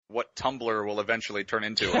what Tumblr will eventually turn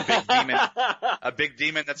into. A big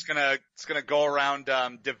demon that's gonna go around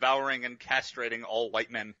devouring and castrating all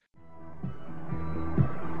white men.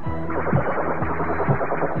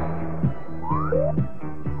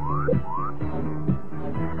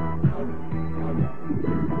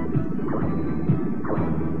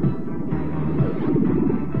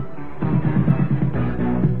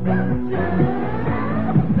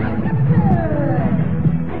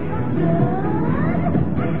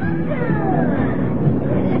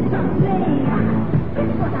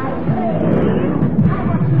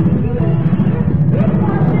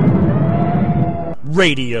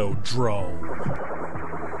 Radiodrome.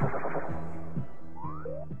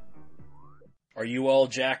 Are you all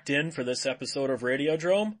jacked in for this episode of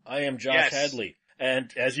Radiodrome? I am Josh Hadley.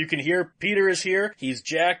 And as you can hear, Peter is here. He's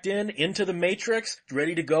jacked into the Matrix,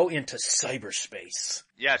 ready to go into cyberspace.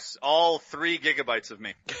 Yes, all 3 gigabytes of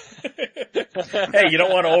me. Hey, you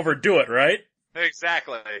don't want to overdo it, right?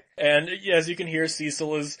 Exactly. And as you can hear,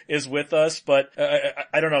 Cecil is with us, but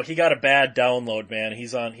I don't know. He got a bad download, man.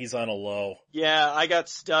 He's on a low. Yeah, I got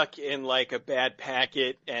stuck in like a bad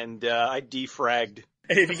packet, and I defragged.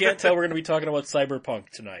 Hey, if you can't tell, we're going to be talking about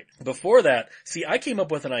Cyberpunk tonight. Before that, see, I came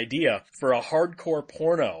up with an idea for a hardcore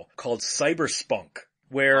porno called Cyberspunk,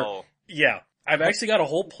 where, I've actually got a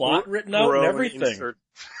whole plot written out and everything.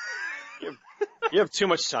 You have too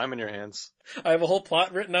much time on your hands. I have a whole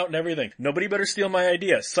plot written out and everything. Nobody better steal my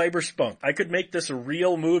idea. Cyberspunk. I could make this a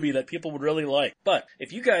real movie that people would really like. But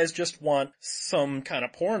if you guys just want some kind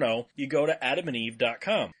of porno, you go to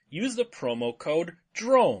adamandeve.com. Use the promo code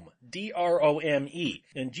DROME, D-R-O-M-E,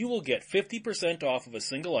 and you will get 50% off of a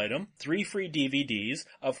single item, 3 free DVDs,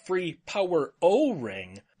 a free Power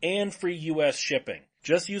O-ring, and free US shipping.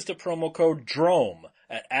 Just use the promo code DROME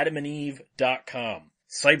at adamandeve.com.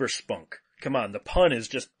 Cyberspunk. Come on, the pun is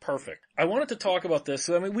just perfect. I wanted to talk about this.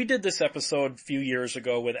 I mean, we did this episode a few years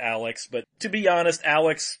ago with Alex, but to be honest,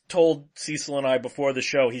 Alex told Cecil and I before the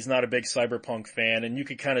show he's not a big Cyberpunk fan, and you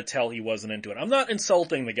could kind of tell he wasn't into it. I'm not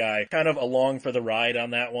insulting the guy, kind of along for the ride on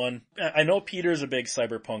that one. I know Peter's a big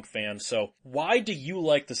Cyberpunk fan, so why do you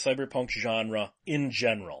like the Cyberpunk genre in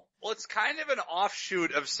general? Well, it's kind of an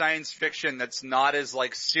offshoot of science fiction that's not as,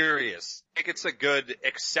 like, serious. I think it's a good,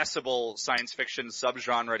 accessible science fiction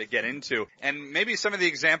subgenre to get into. And maybe some of the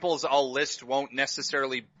examples I'll list won't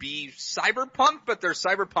necessarily be cyberpunk, but they're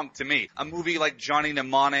cyberpunk to me. A movie like Johnny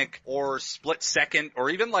Mnemonic or Split Second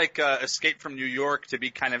or even like Escape from New York to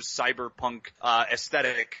be kind of cyberpunk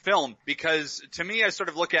aesthetic film. Because to me, I sort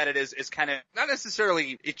of look at it as kind of, not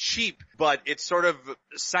necessarily cheap, but it's sort of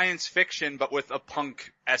science fiction but with a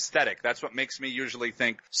punk aesthetic. That's what makes me usually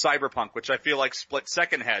think cyberpunk, which I feel like Split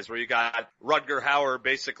Second has, where you got Rutger Hauer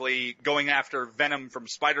basically going after Venom from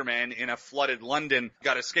Spider-Man in a flooded London. You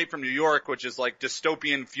got Escape from New York, which is like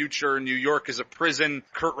dystopian future. New York is a prison.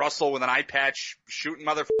 Kurt Russell with an eye patch shooting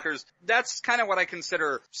motherfuckers. That's kind of what I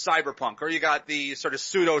consider cyberpunk. Or you got the sort of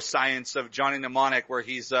pseudoscience of Johnny Mnemonic, where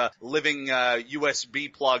he's a living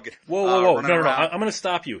USB plug. Whoa. No. I'm going to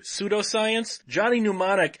stop you. Pseudoscience? Johnny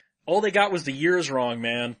Mnemonic, all they got was the years wrong,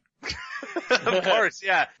 man. Of course,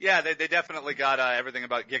 yeah. They definitely got everything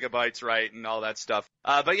about gigabytes right and all that stuff.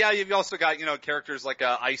 But yeah, you've also got, characters like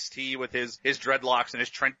Ice-T with his dreadlocks and his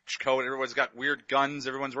trench coat. Everyone's got weird guns.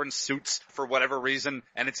 Everyone's wearing suits for whatever reason.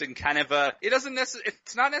 And it's in kind of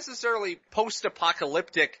it's not necessarily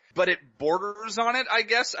post-apocalyptic, but it borders on it, I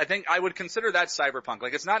guess. I think I would consider that cyberpunk.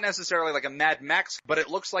 Like, it's not necessarily like a Mad Max, but it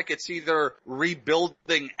looks like it's either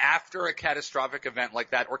rebuilding after a catastrophic event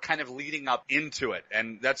like that or kind of leading up into it.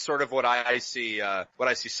 And that's sort of what I see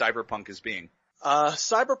cyberpunk as being.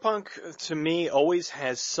 Cyberpunk, to me, always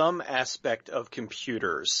has some aspect of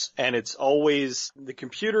computers, and it's always the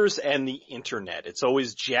computers and the internet. It's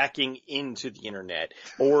always jacking into the internet,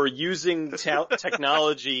 or using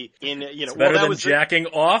technology in, It's better than jacking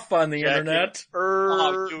off on the internet.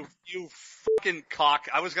 Oh, you fucking cock.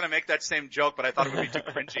 I was gonna make that same joke, but I thought it would be too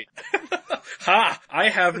cringy. Ha! I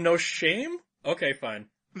have no shame? Okay, fine.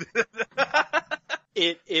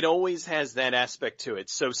 It always has that aspect to it.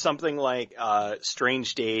 So something like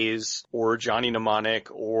Strange Days or Johnny Mnemonic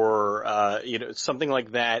or something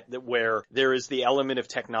like that where there is the element of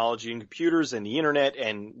technology and computers and the internet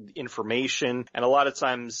and information. And a lot of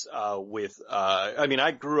times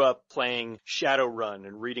I grew up playing Shadowrun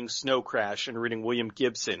and reading Snow Crash and reading William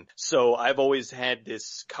Gibson. So I've always had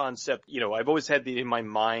this concept, I've always had in my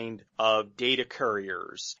mind of data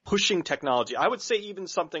couriers pushing technology. I would say even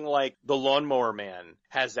something like The Lawnmower Man Man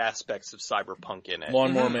has aspects of cyberpunk in it.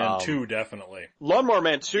 Lawnmower Man 2, definitely. Lawnmower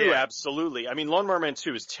Man 2, Yeah. absolutely. I mean, Lawnmower Man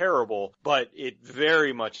 2 is terrible, but it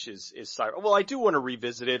very much is cyber. Well, I do want to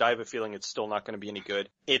revisit it. I have a feeling it's still not going to be any good.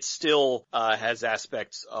 It still has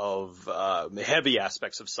aspects of heavy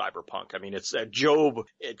aspects of cyberpunk. I mean, it's Job,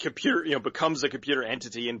 computer, becomes a computer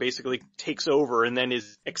entity and basically takes over and then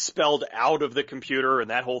is expelled out of the computer and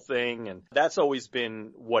that whole thing. And that's always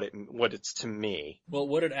been what it's to me. Well,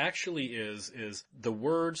 what it actually is the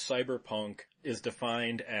word cyberpunk is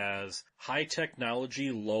defined as high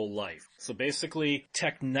technology, low life. So basically,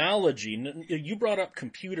 technology, you brought up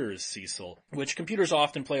computers, Cecil, which computers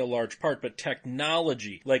often play a large part, but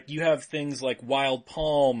technology, like you have things like Wild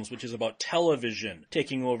Palms, which is about television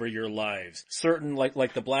taking over your lives. Certain,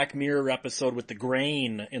 like the Black Mirror episode with the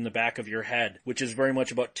grain in the back of your head, which is very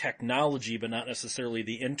much about technology, but not necessarily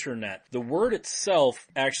the internet. The word itself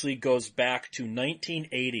actually goes back to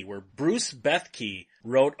 1980, where Bruce Bethke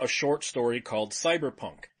wrote a short story called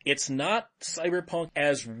Cyberpunk. It's not cyberpunk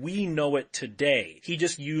as we know it today. He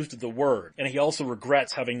just used the word, and he also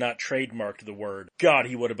regrets having not trademarked the word. God,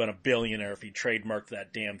 he would have been a billionaire if he trademarked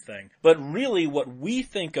that damn thing. But really, what we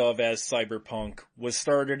think of as cyberpunk was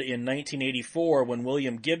started in 1984 when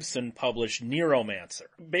William Gibson published Neuromancer.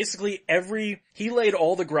 Basically, he laid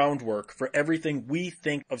all the groundwork for everything we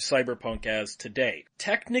think of cyberpunk as today.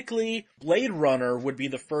 Technically, Blade Runner would be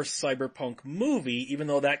the first cyberpunk movie, even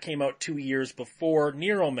though that came out 2 years before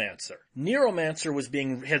Neuromancer. Neuromancer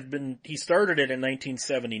he started it in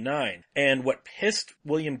 1979, and what pissed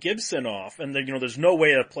William Gibson off, and there's no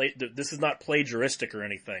way this is not plagiaristic or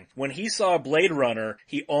anything. When he saw Blade Runner,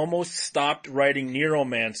 he almost stopped writing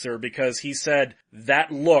Neuromancer because he said,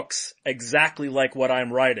 that looks exactly like what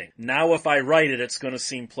I'm writing. Now if I write it, it's going to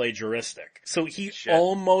seem plagiaristic. So he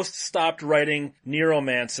almost stopped writing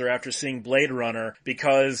Neuromancer after seeing Blade Runner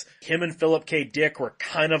because him and Philip K. Dick were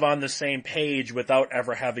kind of on the same page without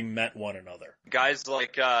ever having met one another. Guys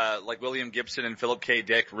like William Gibson and Philip K.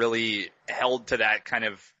 Dick really held to that kind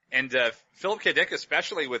of, and Philip K. Dick,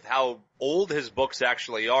 especially with how old his books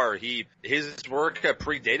actually are, his work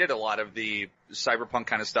predated a lot of the cyberpunk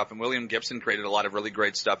kind of stuff, and William Gibson created a lot of really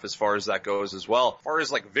great stuff as far as that goes as well. As far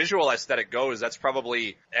as like visual aesthetic goes, that's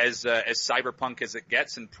probably as cyberpunk as it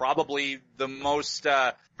gets, and probably the most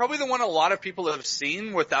probably the one a lot of people have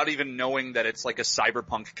seen without even knowing that it's like a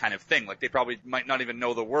cyberpunk kind of thing. Like they probably might not even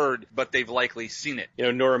know the word, but they've likely seen it.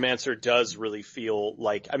 Neuromancer does really feel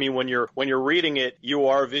like, I mean, when you're reading it, you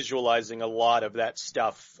are visualizing a lot of that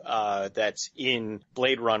stuff that's in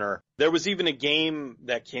Blade Runner. There was even a game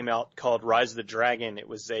that came out called Rise of the Dragon. It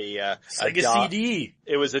was a Sega CD.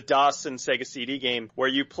 It was a DOS and Sega CD game where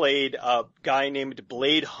you played a guy named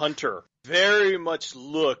Blade Hunter. Very much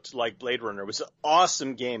looked like Blade Runner. It was an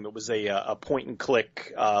awesome game. It was a point and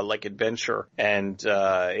click like adventure, and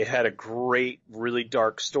it had a great, really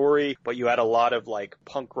dark story. But you had a lot of like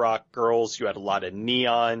punk rock girls. You had a lot of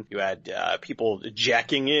neon. You had people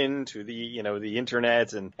jacking into the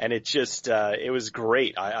internet, and it just it was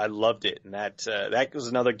great. I loved it, and that was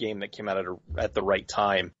another game that came out at the right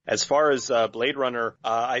time. As far as Blade Runner,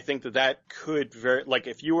 I think that could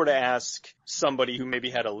if you were to ask somebody who maybe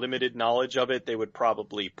had a limited knowledge of it, they would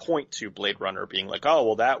probably point to Blade Runner being like, oh,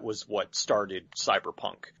 well, that was what started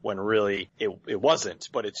cyberpunk, when really it wasn't.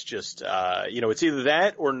 But it's just, it's either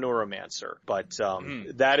that or Neuromancer. But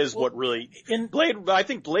that is what really I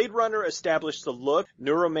think Blade Runner established the look.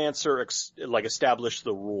 Neuromancer established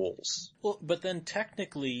the rules. Well, but then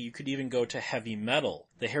technically you could even go to Heavy Metal,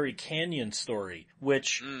 the Harry Canyon story,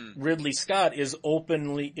 which Ridley Scott has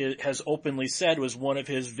openly said was one of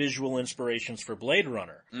his visual inspirations for Blade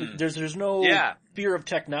Runner. There's no fear of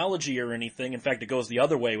technology or anything. In fact, it goes the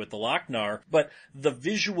other way with the Lochnar. But the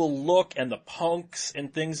visual look and the punks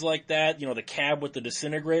and things like that, the cab with the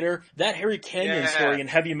disintegrator, that Harry Canyon story in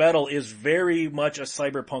Heavy Metal is very much a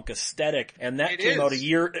cyberpunk aesthetic, and that came out a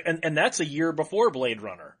year, and that's a year before Blade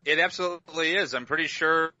Runner. It absolutely is. I'm pretty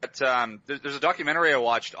sure that there's a documentary I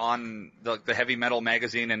watched on the Heavy Metal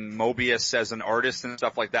magazine and Mobius as an artist and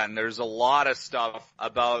stuff like that, and there's a lot of stuff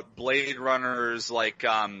about Blade Runner's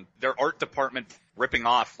their art department ripping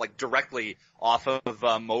off directly off of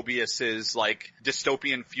Mobius's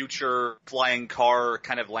dystopian future flying car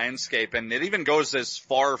kind of landscape, and it even goes as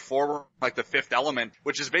far forward like The Fifth Element,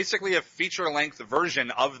 which is basically a feature-length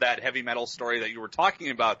version of that Heavy Metal story that you were talking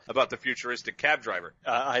about the futuristic cab driver.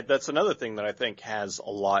 That's another thing that I think has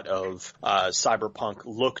a lot of cyberpunk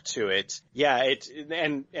look to it. Yeah,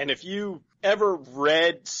 and if you ever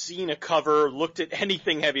seen a cover, looked at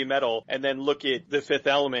anything Heavy Metal, and then look at The Fifth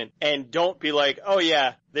Element, and don't be like, oh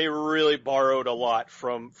yeah, They really borrowed a lot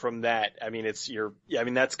from that. I mean,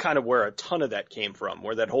 that's kind of where a ton of that came from,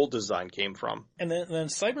 where that whole design came from. And then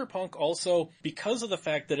Cyberpunk also, because of the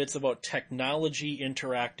fact that it's about technology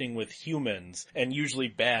interacting with humans, and usually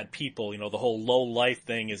bad people, the whole low life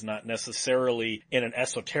thing is not necessarily in an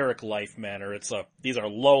esoteric life manner. These are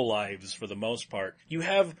low lives for the most part. You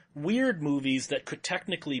have weird movies that could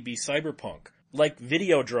technically be cyberpunk, like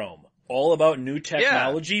Videodrome. All about new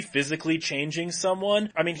technology physically changing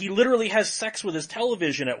someone. I mean, he literally has sex with his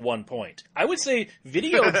television at one point. I would say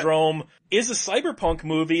Videodrome is a cyberpunk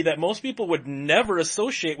movie that most people would never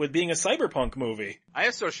associate with being a cyberpunk movie. I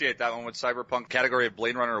associate that one with cyberpunk category of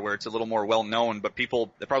Blade Runner, where it's a little more well known, but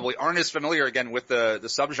people that probably aren't as familiar again with the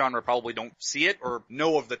subgenre probably don't see it or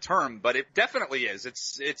know of the term, but it definitely is.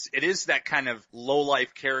 It is that kind of low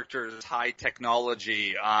life characters, high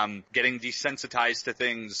technology, getting desensitized to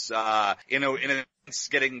things, in a sense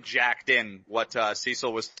getting jacked in, what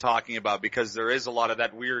Cecil was talking about, because there is a lot of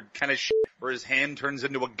that weird kind of shit where his hand turns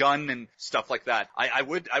into a gun and stuff like that. I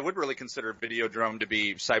would really consider Videodrome to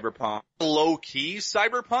be cyberpunk. Low key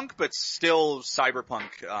cyberpunk, but still cyberpunk,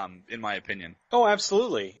 in my opinion. Oh,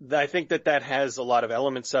 absolutely. I think that has a lot of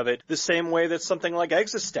elements of it, the same way that something like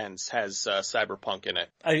Existenz has cyberpunk in it.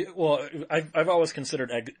 I've always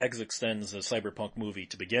considered Existenz a cyberpunk movie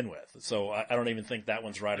to begin with, so I don't even think that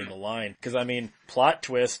one's riding the line, because I mean, plot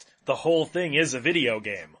twist, the whole thing is a video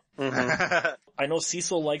game. Mm-hmm. I know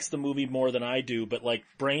Cecil likes the movie more than I do, but like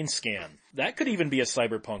Brain Scan, that could even be a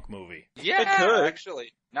cyberpunk movie. Yeah, it could.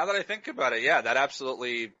 Actually. Now that I think about it, yeah, that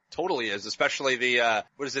absolutely totally is. Especially the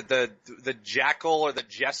the jackal or the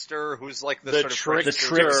jester, who's like the sort of the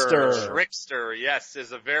trickster. Trickster, yes,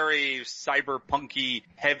 is a very cyberpunky,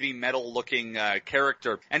 heavy metal looking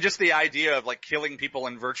character, and just the idea of like killing people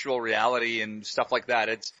in virtual reality and stuff like that.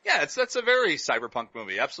 That's a very cyberpunk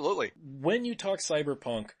movie, absolutely. When you talk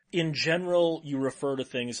cyberpunk, in general, you refer to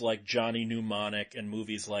things like Johnny Mnemonic and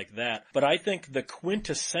movies like that, but I think the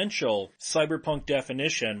quintessential cyberpunk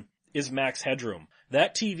definition is Max Headroom.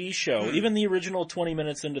 That TV show, even the original 20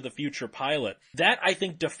 Minutes into the Future pilot, that I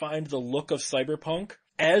think defined the look of cyberpunk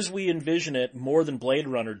as we envision it more than Blade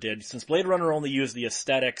Runner did, since Blade Runner only used the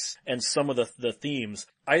aesthetics and some of the themes.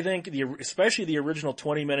 I think especially the original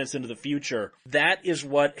 20 Minutes into the Future, that is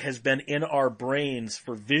what has been in our brains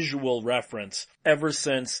for visual reference ever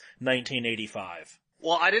since 1985.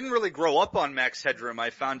 Well, I didn't really grow up on Max Headroom. I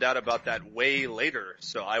found out about that way later.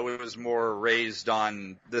 So I was more raised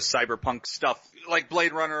on the cyberpunk stuff, like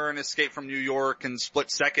Blade Runner and Escape from New York and Split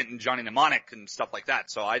Second and Johnny Mnemonic and stuff like that.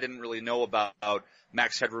 So I didn't really know about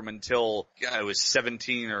Max Headroom until I was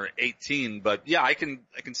 17 or 18. But yeah, I can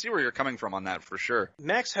see where you're coming from on that for sure.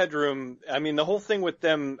 Max Headroom, I mean, the whole thing with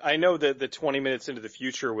them, I know that the 20 Minutes into the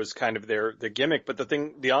Future was kind of the gimmick, but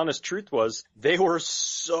the honest truth was they were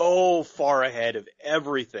so far ahead of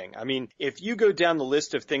everything. I mean, if you go down the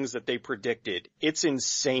list of things that they predicted, it's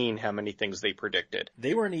insane how many things they predicted.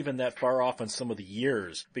 They weren't even that far off on some of the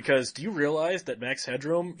years, because do you realize that Max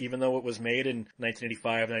Headroom, even though it was made in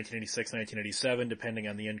 1985, 1986, 1987, depending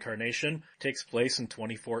on the incarnation, takes place in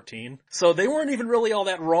 2014. So they weren't even really all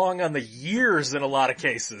that wrong on the years in a lot of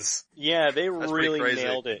cases. Yeah, they really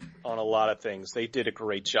nailed it on a lot of things. They did a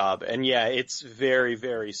great job. And yeah, it's very,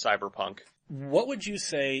 very cyberpunk. What would you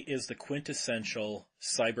say is the quintessential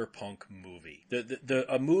cyberpunk movie?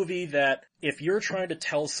 A movie that if you're trying to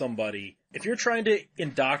tell somebody, if you're trying to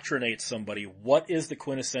indoctrinate somebody, what is the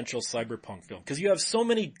quintessential cyberpunk film? Because you have so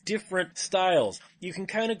many different styles. You can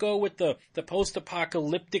kind of go with the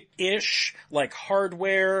post-apocalyptic-ish, like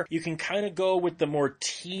Hardware. You can kind of go with the more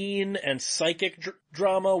teen and psychic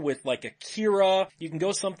drama with like Akira. You can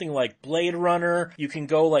go something like Blade Runner. You can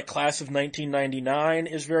go like Class of 1999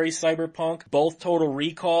 is very cyberpunk. Both Total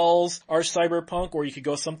Recalls are cyberpunk. Or you could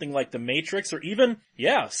go something like The Matrix, or even,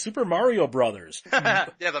 Super Mario Brothers. Yeah,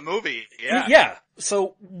 the movie. Yeah. Yeah.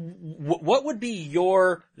 So what would be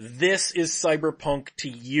your this is cyberpunk to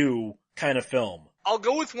you kind of film? I'll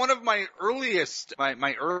go with one of my earliest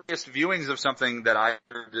viewings of something that I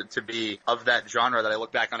heard to be of that genre that I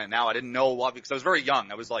look back on it now. I didn't know a lot because I was very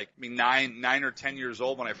young. I was like, 9 or 10 years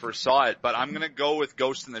old when I first saw it, but I'm gonna go with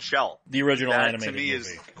Ghost in the Shell. The original animated movie. That to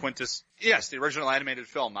me is yes, the original animated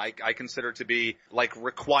film. I consider to be like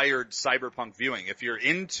required cyberpunk viewing. If you're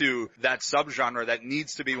into that subgenre, that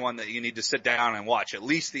needs to be one that you need to sit down and watch, at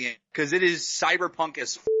least because it is cyberpunk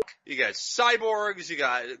as f***. You got cyborgs, you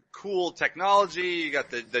got cool technology, you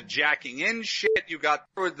got the jacking in shit, you got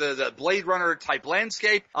the Blade Runner type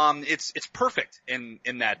landscape. It's perfect in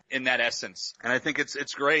that essence. And I think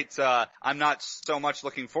it's great. I'm not so much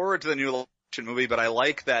looking forward to the new movie, but I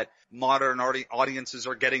like that modern audiences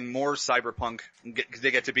are getting more cyberpunk.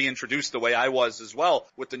 They get to be introduced the way I was as well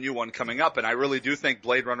with the new one coming up. And I really do think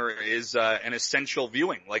Blade Runner is an essential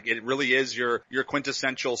viewing. Like, it really is your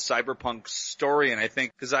quintessential cyberpunk story. And I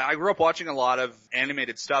think, because I grew up watching a lot of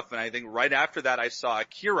animated stuff, and I think right after that I saw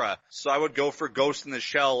Akira. So I would go for Ghost in the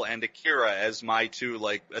Shell and Akira as my two,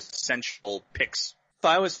 like, essential picks. If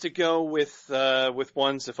I was to go with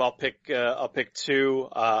ones, if I'll pick two,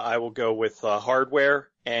 I will go with Hardware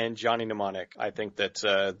and Johnny Mnemonic. I think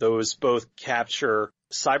that those both capture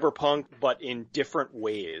cyberpunk, but in different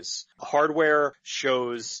ways. Hardware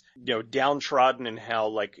shows, downtrodden and how,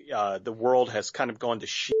 like, the world has kind of gone to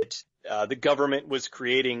shit. The government was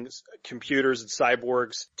creating computers and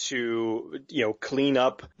cyborgs to, clean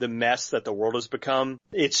up the mess that the world has become.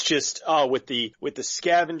 It's just, with the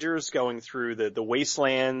scavengers going through the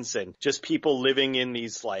wastelands and just people living in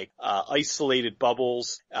these, like, isolated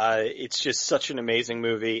bubbles. It's just such an amazing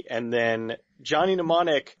movie. And then Johnny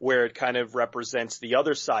Mnemonic, where it kind of represents the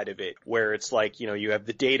other side of it, where it's like, you have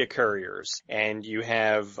the data couriers and you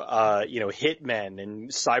have, hitmen and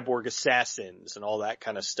cyborg assassins and all that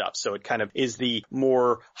kind of stuff. So it kind of is the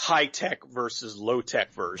more high-tech versus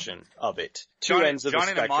low-tech version of it. Two ends of the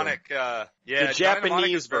spectrum. Mnemonic, the Johnny Japanese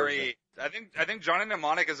Mnemonic is version. I think Johnny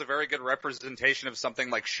Mnemonic is a very good representation of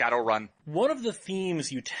something like Shadowrun. One of the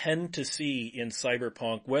themes you tend to see in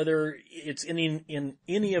cyberpunk, whether it's in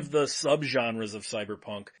any of the subgenres of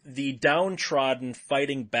cyberpunk, the downtrodden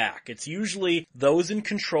fighting back. It's usually those in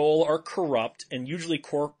control are corrupt and usually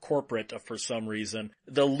corporate for some reason.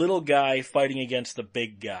 The little guy fighting against the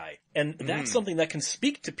big guy. And that's something that can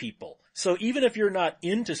speak to people. So even if you're not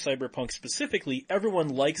into cyberpunk specifically, everyone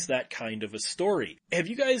likes that kind of a story. Have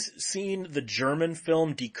you guys seen the German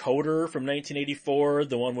film Decoder from 1984,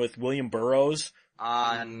 the one with William Burroughs?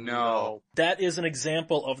 No. That is an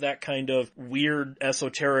example of that kind of weird,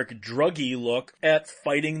 esoteric, druggy look at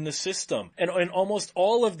fighting the system. And in almost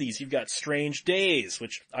all of these, you've got Strange Days,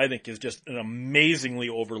 which I think is just an amazingly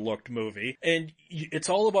overlooked movie. And it's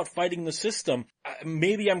all about fighting the system.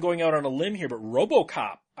 Maybe I'm going out on a limb here, but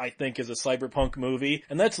RoboCop, I think, is a cyberpunk movie,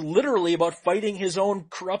 and that's literally about fighting his own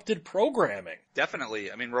corrupted programming.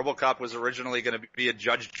 Definitely. I mean, RoboCop was originally going to be a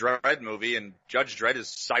Judge Dredd movie, and Judge Dredd is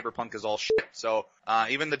cyberpunk as all shit. So,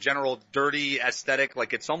 even the general dirty aesthetic,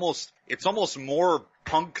 like, it's almost more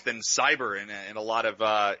punk than cyber in a lot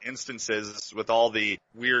of instances, with all the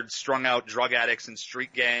weird strung out drug addicts and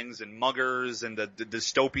street gangs and muggers and the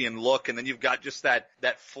dystopian look. And then you've got just that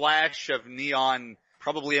flash of neon,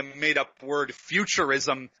 probably a made-up word,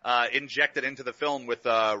 futurism, injected into the film with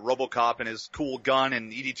RoboCop and his cool gun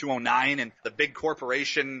and ED-209 and the big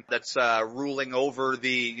corporation that's ruling over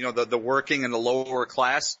the working and the lower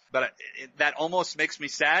class. But that almost makes me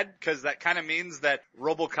sad, because that kind of means that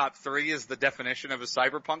RoboCop 3 is the definition of a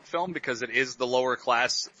cyberpunk film, because it is the lower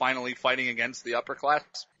class finally fighting against the upper class.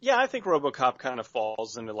 Yeah, I think RoboCop kind of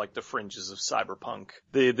falls into, like, the fringes of cyberpunk.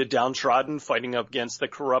 The downtrodden fighting up against the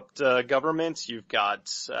corrupt government. You've got,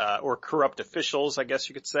 or corrupt officials, I guess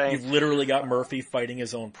you could say. You've literally got Murphy fighting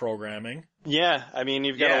his own programming. Yeah, I mean,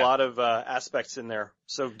 you've got a lot of aspects in there.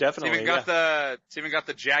 So definitely, it's even got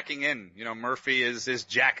the jacking in. Murphy is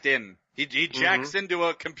jacked in. He jacks into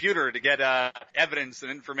a computer to get evidence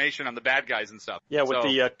and information on the bad guys and stuff. Yeah,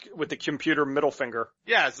 with the computer middle finger.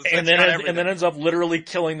 Yeah, and then ends up literally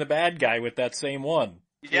killing the bad guy with that same one.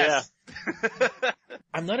 Yes. Yeah.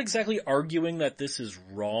 I'm not exactly arguing that this is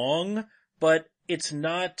wrong, but it's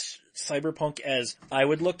not cyberpunk as I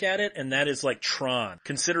would look at it, and that is like Tron.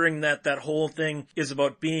 Considering that whole thing is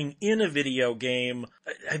about being in a video game,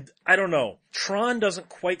 I don't know. Tron doesn't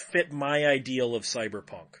quite fit my ideal of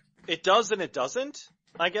cyberpunk. It does and it doesn't.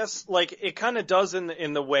 I guess, like, it kind of does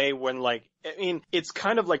in the way when, like, I mean, it's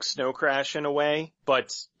kind of like Snow Crash in a way,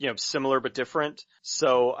 but, similar but different.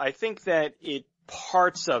 So I think that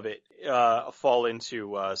parts of it fall into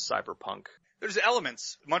cyberpunk. There's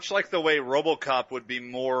elements, much like the way RoboCop would be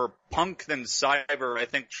more punk than cyber. I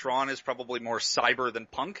think Tron is probably more cyber than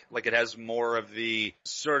punk. Like, it has more of the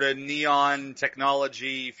sort of neon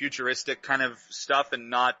technology, futuristic kind of stuff,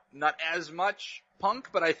 and not as much punk.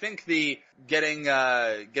 But I think the getting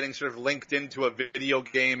sort of linked into a video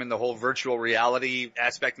game and the whole virtual reality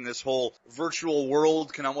aspect in this whole virtual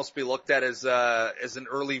world can almost be looked at as an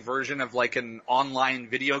early version of like an online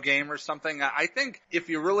video game or something. I think if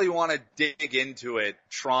you really want to dig into it,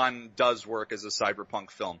 Tron does work as a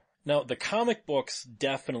cyberpunk film. Now, the comic books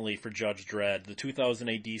definitely for Judge Dredd, the 2000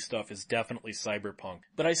 AD stuff is definitely cyberpunk.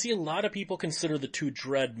 But I see a lot of people consider the two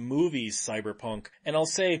Dredd movies cyberpunk, and I'll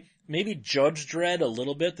say, maybe Judge Dredd a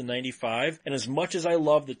little bit, the 95. And as much as I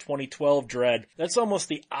love the 2012 Dredd, that's almost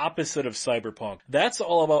the opposite of Cyberpunk. That's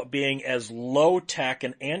all about being as low-tech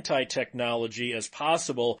and anti-technology as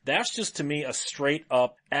possible. That's just, to me, a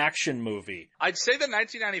straight-up action movie. I'd say the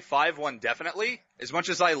 1995 one definitely. As much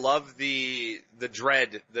as I love the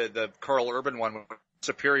Dredd, the Carl Urban one,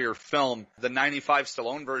 superior film, the 95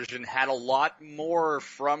 Stallone version had a lot more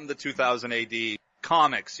from the 2000 AD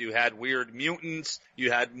comics. You had weird mutants,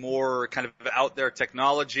 you had more kind of out there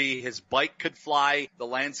technology, his bike could fly, the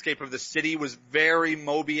landscape of the city was very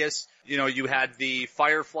Mobius. You know, you had the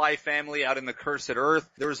Firefly family out in the Cursed Earth.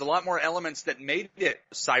 There was a lot more elements that made it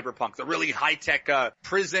cyberpunk. The really high-tech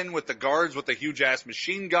prison with the guards with the huge-ass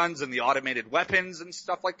machine guns and the automated weapons and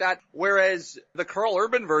stuff like that. Whereas the Carl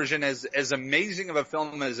Urban version, as amazing of a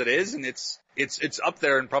film as it is, and it's up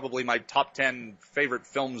there in probably my top 10 favorite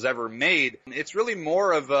films ever made, it's really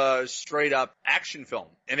more of a straight-up action film.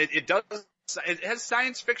 And it has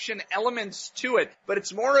science fiction elements to it, but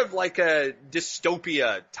it's more of like a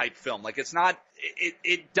dystopia type film. Like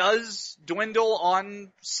it does dwindle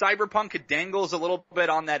on cyberpunk. It dangles a little bit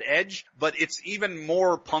on that edge, but it's even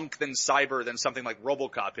more punk than cyber than something like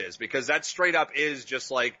RoboCop is, because that straight up is just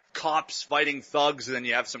like cops fighting thugs, and then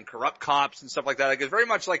you have some corrupt cops and stuff like that. Like it's very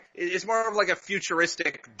much like, it's more of like a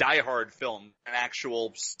futuristic Die Hard film, an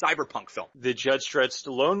actual cyberpunk film. The Judge Dredd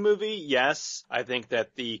Stallone movie, yes. I think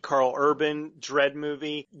that the Carl Urban Dredd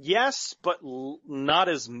movie, yes, but not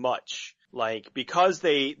as much. Like, because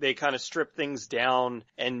they kind of stripped things down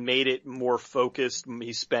and made it more focused,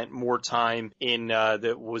 he spent more time in,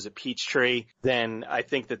 Peachtree, then I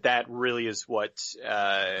think that really is what,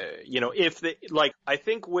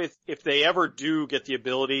 if they ever do get the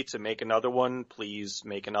ability to make another one, please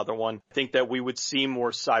make another one. I think that we would see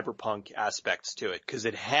more cyberpunk aspects to it, because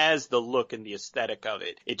it has the look and the aesthetic of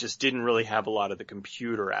it. It just didn't really have a lot of the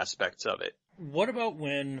computer aspects of it. What about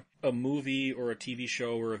when a movie or a TV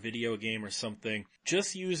show or a video game or something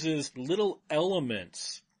just uses little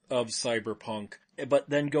elements of cyberpunk, but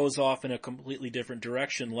then goes off in a completely different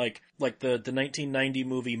direction, like the 1990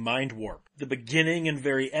 movie Mind Warp? The beginning and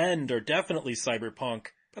very end are definitely cyberpunk,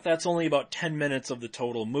 but that's only about 10 minutes of the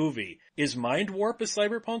total movie. Is Mind Warp a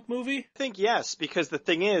cyberpunk movie? I think yes, because the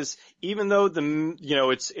thing is, even though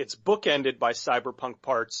it's bookended by cyberpunk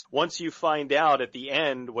parts, once you find out at the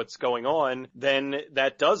end what's going on, then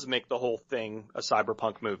that does make the whole thing a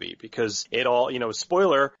cyberpunk movie, because it all,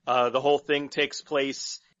 spoiler, the whole thing takes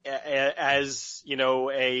place as,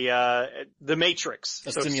 the Matrix.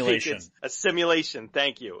 A simulation. A simulation,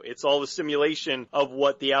 thank you. It's all the simulation of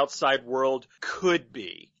what the outside world could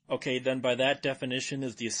be. Okay, then by that definition,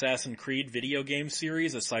 is the Assassin's Creed video game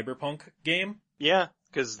series a cyberpunk game? Yeah,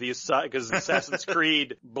 because Assassin's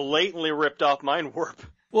Creed blatantly ripped off Mind Warp.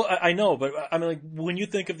 Well, I know, but I mean, like, when you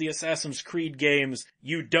think of the Assassin's Creed games,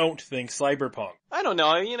 you don't think cyberpunk. I don't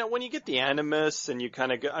know. When you get the Animus and you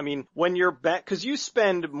kind of go, when you're back, cause you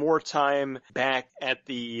spend more time back at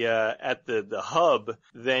the hub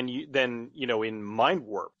than in Mind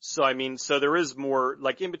Warp. So, so there is more,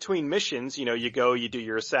 like in between missions, you go, you do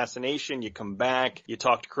your assassination, you come back, you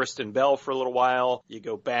talk to Kristen Bell for a little while, you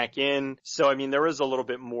go back in. So, there is a little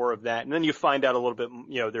bit more of that. And then you find out a little bit,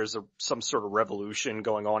 there's some sort of revolution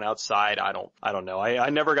going on outside. I don't know. I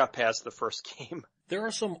never got past the first game. There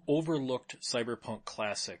are some overlooked cyberpunk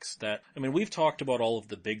classics that, we've talked about all of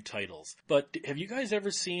the big titles, but have you guys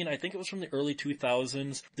ever seen, I think it was from the early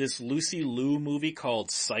 2000s, this Lucy Liu movie called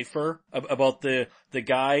Cypher, about the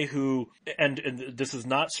guy who, and this is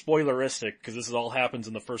not spoileristic because this all happens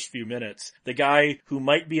in the first few minutes, the guy who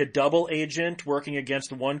might be a double agent working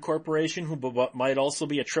against one corporation who might also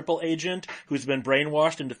be a triple agent who's been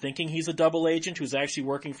brainwashed into thinking he's a double agent who's actually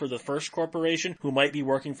working for the first corporation who might be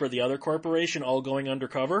working for the other corporation, all going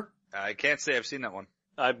undercover. I can't say I've seen that one.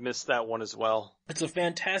 I've missed that one as well. It's a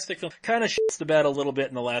fantastic film. Kind of shits the bed a little bit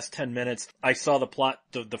in the last 10 minutes. I saw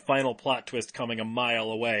the final plot twist coming a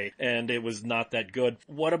mile away, and it was not that good.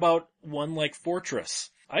 What about one like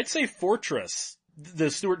Fortress? I'd say Fortress,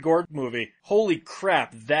 the Stuart Gordon movie. Holy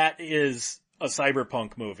crap, that is a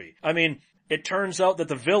cyberpunk movie. It turns out that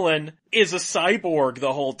the villain is a cyborg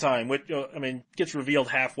the whole time, which, gets revealed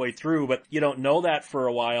halfway through, but you don't know that for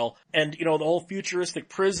a while. And, the whole futuristic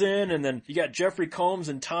prison, and then you got Jeffrey Combs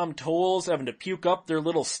and Tom Tolles having to puke up their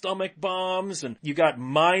little stomach bombs, and you got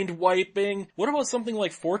mind wiping. What about something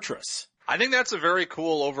like Fortress? I think that's a very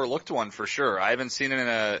cool overlooked one for sure. I haven't seen it in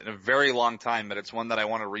a very long time, but it's one that I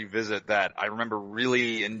want to revisit that I remember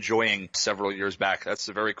really enjoying several years back. That's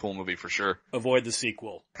a very cool movie for sure. Avoid the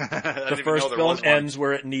sequel. The first film ends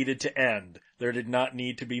where it needed to end. There did not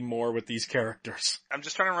need to be more with these characters. I'm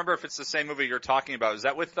just trying to remember if it's the same movie you're talking about. Is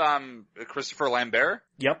that with Christopher Lambert?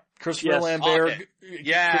 Yep. Christopher Yes. Lambert. Okay.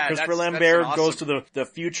 Yeah, Christopher that's Lambert an awesome- goes to the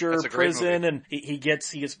future That's a great prison, movie. and he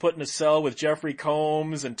gets put in a cell with Jeffrey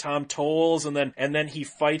Combs and Tom Tolles, and then he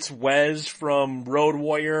fights Wes from Road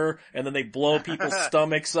Warrior, and then they blow people's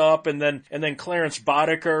stomachs up, and then Clarence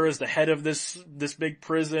Boddicker is the head of this big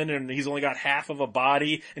prison, and he's only got half of a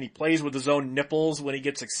body, and he plays with his own nipples when he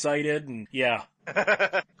gets excited, and yeah.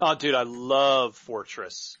 Oh, dude, I love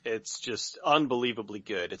Fortress. It's just unbelievably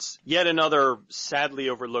good. It's yet another sadly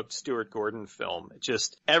overlooked Stuart Gordon film.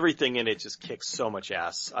 Just everything in it just kicks so much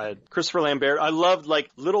ass. Christopher Lambert, I loved like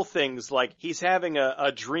little things like he's having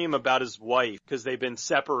a dream about his wife because they've been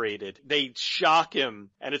separated. They shock him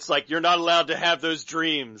and it's like, you're not allowed to have those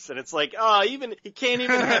dreams. And it's like, he can't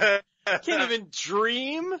even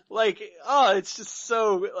dream. Like, it's just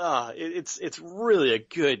so, it's really a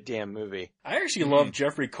good damn movie. I actually love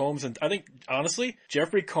Jeffrey Combs, and I think, honestly,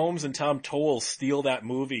 Jeffrey Combs and Tom Tolles steal that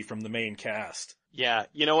movie from the main cast. Yeah,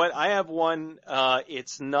 you know what? I have one,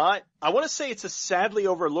 it's not, I want to say it's a sadly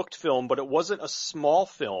overlooked film, but it wasn't a small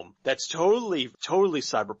film. That's totally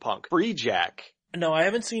cyberpunk. Free Jack. No, I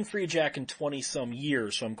haven't seen Free Jack in 20-some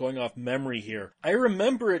years, so I'm going off memory here. I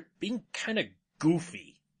remember it being kind of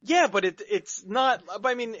goofy. Yeah, but it's not,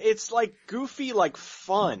 I mean, it's like goofy, like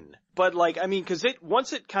fun. But like, I mean, cause once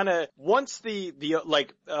the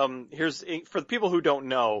for the people who don't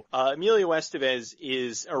know, Emilio Estevez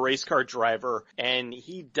is a race car driver and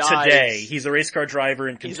he dies. Today. He's a race car driver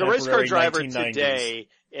in contemporary 1990s. He's a race car driver today.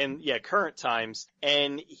 And current times,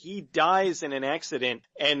 and he dies in an accident,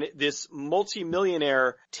 and this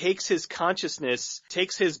multimillionaire takes his consciousness,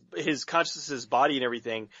 his body and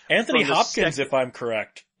everything. Anthony Hopkins, if I'm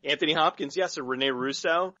correct. Anthony Hopkins, yes, and Rene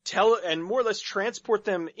Russo, and more or less transport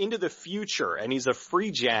them into the future, and he's a free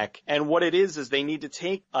jack, and what it is they need to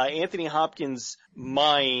take Anthony Hopkins'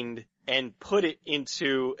 mind and put it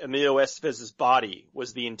into Emilio Estevez's body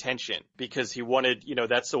was the intention, because he wanted,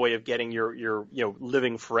 that's the way of getting your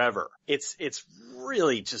living forever. It's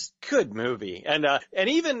really just good movie. And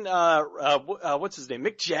even, what's his name?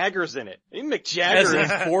 Mick Jagger's in it. Even Mick Jagger. As an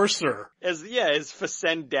enforcer. As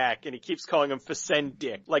Fasendak, and he keeps calling him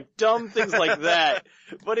Fasendick. Like dumb things like that.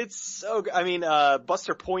 But it's so good. I mean,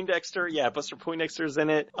 Buster Poindexter. Yeah, Buster Poindexter's in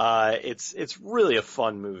it. It's really a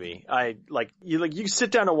fun movie. You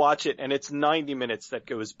sit down and watch it, and it's 90 minutes that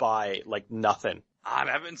goes by like nothing. I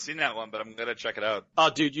haven't seen that one, but I'm gonna check it out.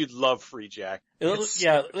 Oh, dude, you'd love Free Jack. As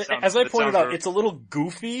I pointed out, it's a little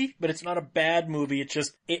goofy, but it's not a bad movie. It's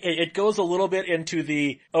just, it goes a little bit into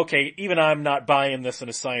the, okay, even I'm not buying this in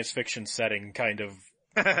a science fiction setting kind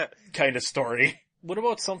of story. What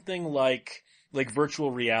about something like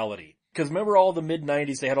virtual reality? Because remember all the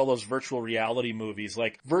mid-90s, they had all those virtual reality movies,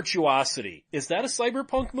 like Virtuosity. Is that a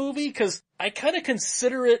cyberpunk movie? Because I kind of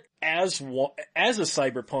consider it as a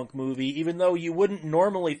cyberpunk movie, even though you wouldn't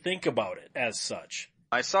normally think about it as such.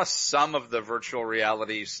 I saw some of the virtual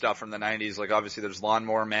reality stuff from the 90s, like obviously there's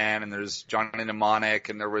Lawnmower Man, and there's Johnny Mnemonic,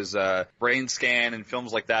 and there was Brain Scan, and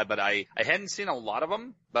films like that, but I hadn't seen a lot of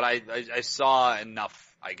them, but I saw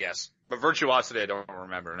enough, I guess. But Virtuosity, I don't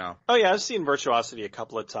remember, no. Oh yeah, I've seen Virtuosity a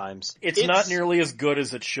couple of times. It's not nearly as good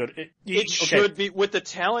as it should. It should be, with the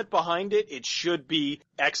talent behind it, it should be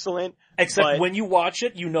excellent. Except when you watch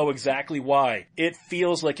it, you know exactly why. It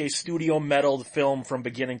feels like a studio meddled film from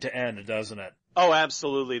beginning to end, doesn't it? Oh,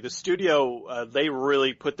 absolutely. The studio, they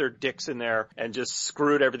really put their dicks in there and just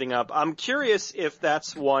screwed everything up. I'm curious if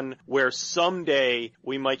that's one where someday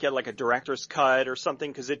we might get like a director's cut or something,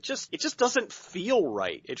 because it just doesn't feel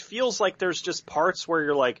right. It feels like there's just parts where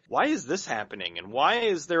you're like, why is this happening? And why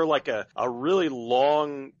is there like a really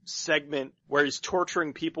long segment where he's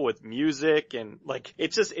torturing people with music, and like,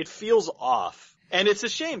 it feels off. And it's a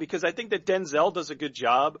shame, because I think that Denzel does a good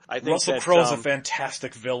job. I think Russell Crowe's a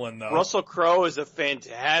fantastic villain, though. Russell Crowe is a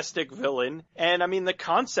fantastic villain. And I mean, the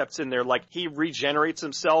concepts in there, like he regenerates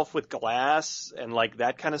himself with glass and like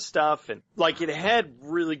that kind of stuff. And like it had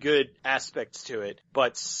really good aspects to it,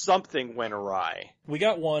 but something went awry. We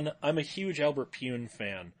got one. I'm a huge Albert Pune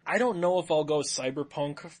fan. I don't know if I'll go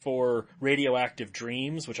cyberpunk for Radioactive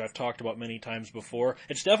Dreams, which I've talked about many times before.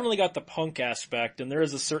 It's definitely got the punk aspect, and there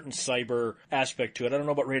is a certain cyber aspect to it. I don't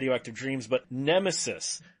know about Radioactive Dreams, but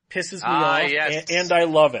Nemesis pisses me off, yes. and I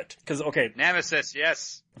love it. Because, okay. Nemesis,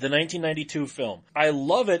 yes. The 1992 film. I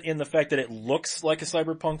love it in the fact that it looks like a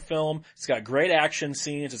cyberpunk film. It's got great action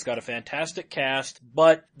scenes. It's got a fantastic cast,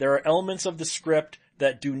 but there are elements of the script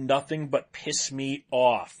that do nothing but piss me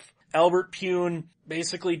off. Albert Pune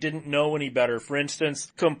basically didn't know any better. For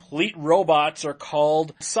instance, complete robots are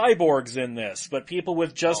called cyborgs in this, but people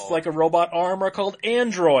with just like a robot arm are called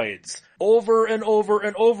androids. Over and over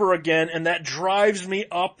and over again, and that drives me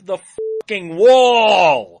up the fucking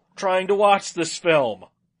wall trying to watch this film.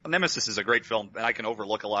 Nemesis is a great film, and I can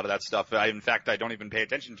overlook a lot of that stuff. In fact, I don't even pay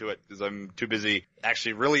attention to it because I'm too busy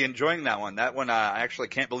actually really enjoying that one. That one, I actually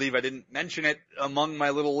can't believe I didn't mention it among my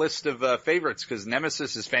little list of favorites, because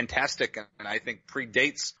Nemesis is fantastic, and I think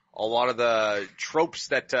predates a lot of the tropes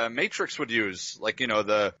that Matrix would use, like, you know,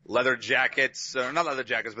 the leather jackets, not leather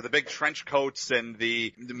jackets, but the big trench coats and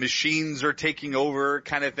the machines are taking over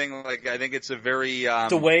kind of thing. Like, I think it's a very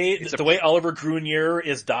the way Oliver Grunier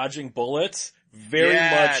is dodging bullets, very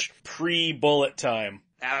much pre-bullet time.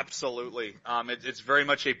 Absolutely. It's very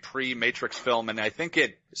much a pre-Matrix film, and I think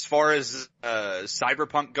it, as far as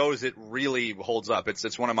cyberpunk goes, it really holds up.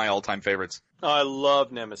 It's one of my all-time favorites. Oh, I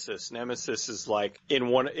love Nemesis. Nemesis is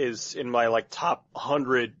in my like top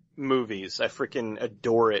 100 movies. I freaking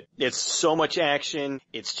adore it. It's so much action.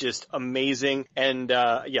 It's just amazing. And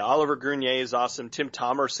Oliver Grunier is awesome. Tim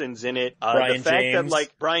Thomerson's in it. Brian the fact James. that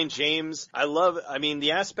like Brian James,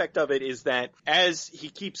 the aspect of it is that as he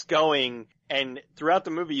keeps going, and throughout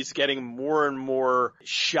the movie, he's getting more and more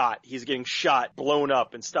shot. He's getting shot, blown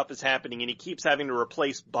up, and stuff is happening. And he keeps having to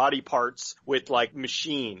replace body parts with, like,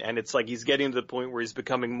 machine. And it's like he's getting to the point where he's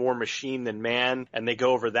becoming more machine than man. And they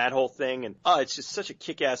go over that whole thing. And, it's just such a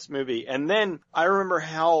kick-ass movie. And then I remember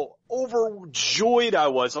how overjoyed I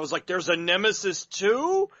was. I was like, there's a Nemesis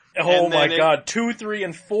 2? Oh my god, 2, 3,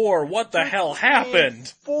 and 4, what the hell happened?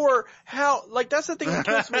 4, how, like, that's the thing that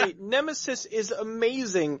kills me. Nemesis is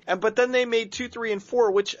amazing, but then they made 2, 3, and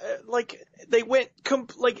 4, which, they went,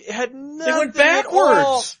 had nothing they went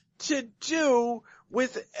backwards to do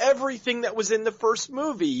with everything that was in the first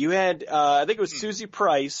movie. You had, I think it was Susie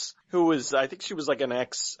Price, who was, I think she was like an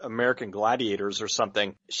ex-American Gladiators or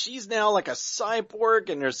something. She's now like a cyborg,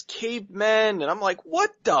 and there's cavemen, and I'm like,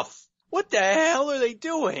 what the hell are they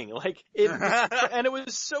doing? Like, and it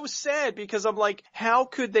was so sad because I'm like, how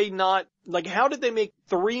could they not, like, how did they make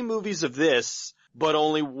 3 movies of this, but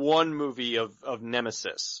only 1 movie of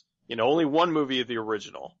Nemesis? You know, only 1 movie of the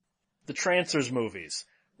original. The Trancers movies.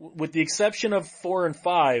 With the exception of 4 and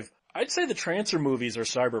 5, I'd say the Trancer movies are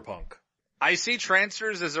cyberpunk. I see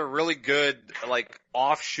Trancers as a really good, like,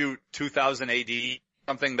 offshoot 2000 AD,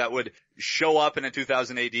 something that would show up in a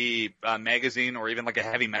 2000 AD magazine, or even like a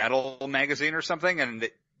heavy metal magazine or something, and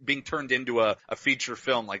it being turned into a feature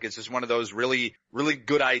film. Like, it's just one of those really, really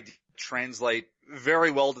good ideas, translate very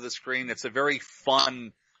well to the screen. It's a very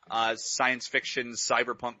fun science fiction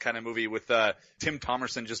cyberpunk kind of movie with Tim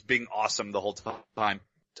Thomerson just being awesome the whole time.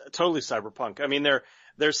 Totally cyberpunk. I mean,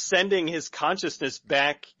 they're sending his consciousness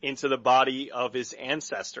back into the body of his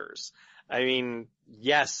ancestors. I mean,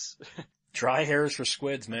 yes. Dry hair is for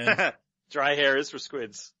squids, man. Dry hair is for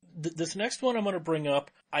squids. This next one I'm going to bring up,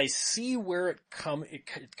 I see where it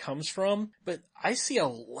comes from, but I see a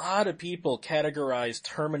lot of people categorize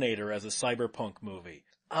Terminator as a cyberpunk movie.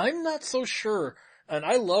 I'm not so sure, and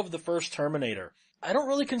I love the first Terminator. I don't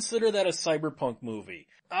really consider that a cyberpunk movie.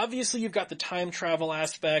 Obviously, you've got the time travel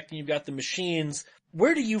aspect, and you've got the machines.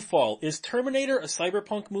 Where do you fall? Is Terminator a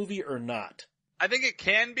cyberpunk movie or not? I think it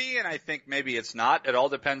can be, and I think maybe it's not. It all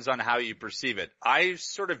depends on how you perceive it. I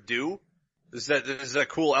sort of do. This is a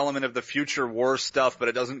cool element of the future war stuff, but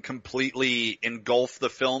it doesn't completely engulf the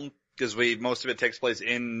film, because most of it takes place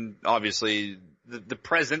in, obviously, the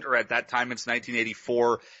present, or at that time it's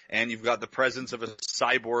 1984, and you've got the presence of a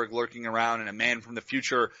cyborg lurking around and a man from the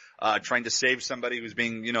future trying to save somebody who's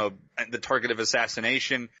being, the target of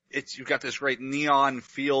assassination. You've got this great neon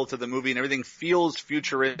feel to the movie, and everything feels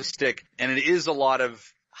futuristic, and it is a lot of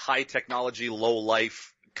high technology, low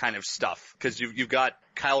life kind of stuff, because you've got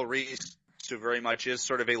Kyle Reese, who very much is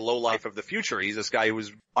sort of a low life of the future. He's this guy who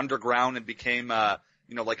was underground and became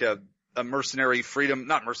like a mercenary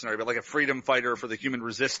not mercenary, but like a freedom fighter for the human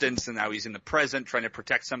resistance, and now he's in the present trying to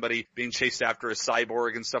protect somebody being chased after a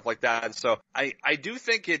cyborg and stuff like that. So I do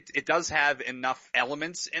think it does have enough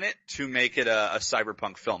elements in it to make it a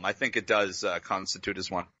cyberpunk film. I think it does constitute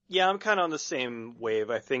as one. Yeah, I'm kind of on the same wave.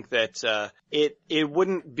 I think that it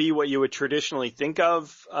wouldn't be what you would traditionally think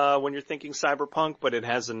of when you're thinking cyberpunk, but it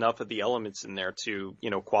has enough of the elements in there to,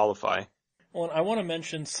 qualify. Well, I want to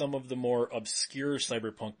mention some of the more obscure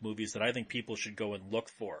cyberpunk movies that I think people should go and look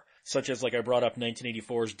for. such as like I brought up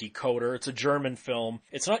 1984's Decoder. It's a German film.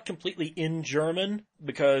 It's not completely in German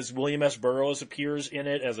because William S. Burroughs appears in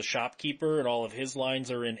it as a shopkeeper and all of his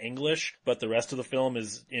lines are in English, but the rest of the film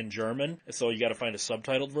is in German. So you gotta find a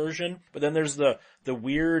subtitled version. But then there's the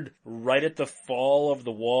weird Right at the Fall of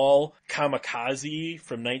the Wall Kamikaze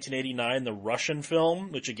from 1989, the Russian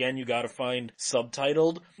film, which again you gotta find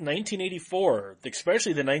subtitled. 1984,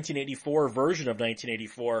 especially the 1984 version of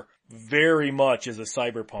 1984, very much is a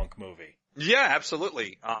cyberpunk movie. Yeah,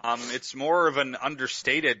 absolutely. It's more of an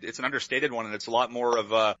understated one, and it's a lot more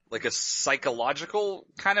of a psychological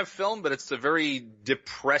kind of film, but it's a very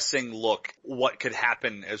depressing look what could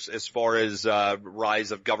happen as far as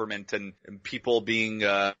rise of government and people being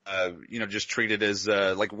just treated as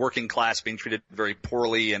like working class being treated very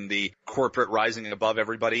poorly, and the corporate rising above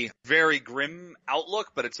everybody. Very grim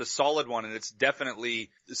outlook, but it's a solid one, and it's definitely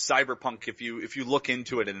cyberpunk if you look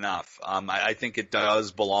into it enough. I think it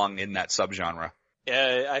does belong in that subgenre.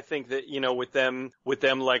 I think that, with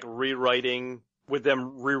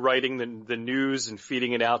them rewriting the news and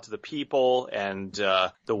feeding it out to the people, and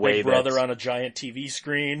the way Big Brother on a giant TV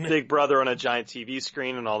screen. Big Brother on a giant TV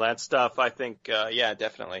screen and all that stuff, I think, yeah,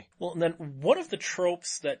 definitely. Well, and then one of the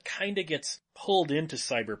tropes that kind of gets pulled into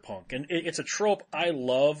cyberpunk, and it's a trope I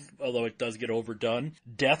love, although it does get overdone,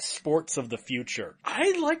 death sports of the future.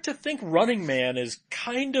 I like to think Running Man is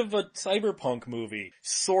kind of a cyberpunk movie,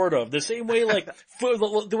 sort of. The same way like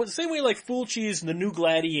Fulci's The New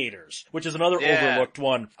Gladiators, which is another overlooked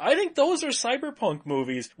one. I think those are cyberpunk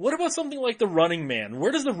movies. What about something like The Running Man?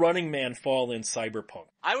 Where does The Running Man fall in cyberpunk?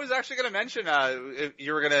 I was actually going to mention, if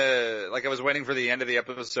you were going to, I was waiting for the end of the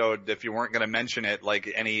episode if you weren't going to mention it,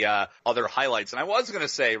 any other highlights. And I was going to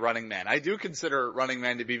say Running Man. I do consider Running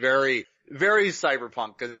Man to be very, very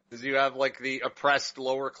cyberpunk, because you have the oppressed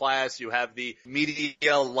lower class, you have the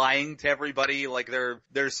media lying to everybody,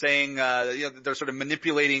 they're saying, they're sort of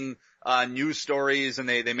manipulating news stories, and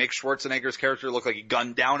they make Schwarzenegger's character look like he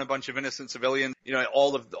gunned down a bunch of innocent civilians.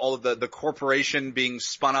 All of the corporation being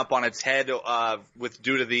spun up on its head,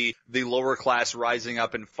 due to the lower class rising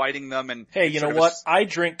up and fighting them. And hey, you know what? I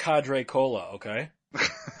drink Cadre Cola, okay?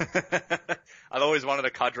 I've always wanted a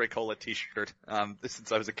Cadre Cola t-shirt, since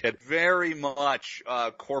I was a kid. Very much,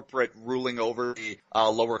 corporate ruling over the,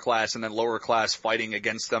 lower class, and then lower class fighting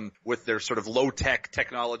against them with their sort of low-tech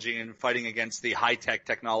technology and fighting against the high-tech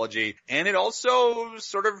technology. And it also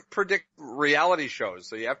sort of predict reality shows.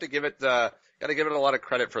 So you have to give it, gotta give it a lot of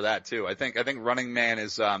credit for that too. I think Running Man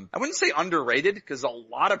is, I wouldn't say underrated, because a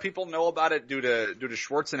lot of people know about it due to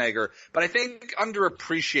Schwarzenegger, but I think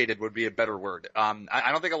underappreciated would be a better word.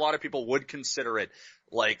 I don't think a lot of people would consider it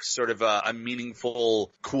sort of a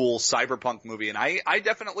meaningful, cool cyberpunk movie, and I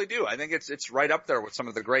definitely do. I think it's right up there with some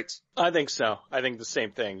of the greats. I think so. I think the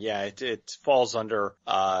same thing. Yeah, it falls under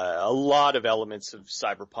a lot of elements of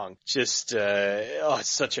cyberpunk. Just it's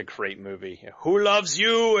such a great movie. Who loves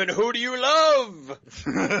you and who do you love?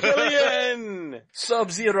 Killian!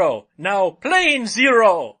 Sub-Zero. Now Plane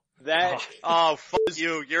Zero. Oh, fuck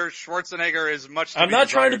you. Your Schwarzenegger is much I'm not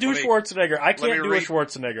trying to do Schwarzenegger. I can't do a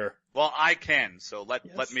Schwarzenegger. Well, I can, so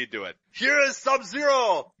let me do it. Here is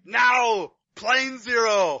Sub-Zero! Now! Plane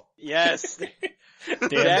Zero! Yes.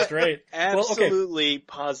 Damn straight. Absolutely,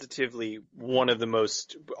 positively one of the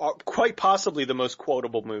most, quite possibly the most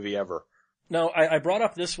quotable movie ever. Now, I brought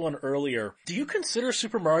up this one earlier. Do you consider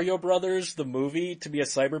Super Mario Brothers, the movie, to be a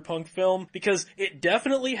cyberpunk film? Because it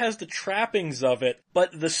definitely has the trappings of it,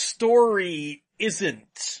 but the story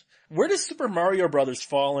isn't. Where does Super Mario Brothers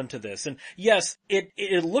fall into this? And yes,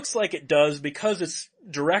 it looks like it does because it's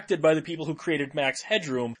directed by the people who created Max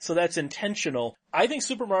Headroom, so that's intentional. I think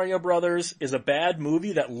Super Mario Brothers is a bad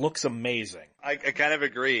movie that looks amazing. I kind of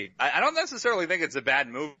agree. I don't necessarily think it's a bad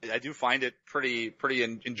movie. I do find it pretty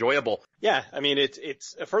enjoyable. Yeah, I mean,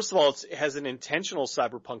 it's first of all, it has an intentional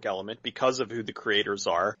cyberpunk element because of who the creators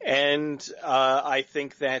are, and I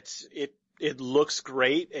think that it looks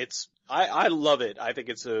great. I love it. I think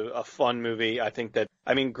it's a fun movie. I think that,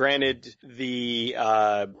 granted,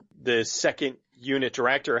 the second unit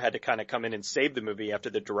director had to kind of come in and save the movie after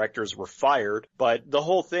the directors were fired, but the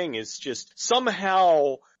whole thing is just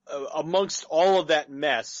somehow, amongst all of that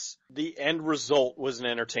mess, the end result was an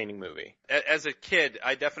entertaining movie. As a kid,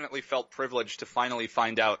 I definitely felt privileged to finally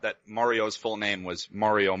find out that Mario's full name was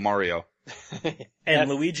Mario Mario. And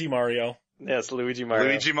Luigi Mario. Yes, Luigi Mario.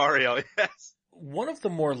 Luigi Mario, yes. One of the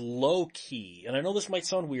more low-key, and I know this might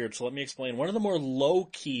sound weird, so let me explain. One of the more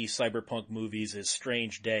low-key cyberpunk movies is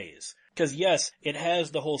Strange Days. Because yes, it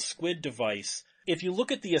has the whole squid device. If you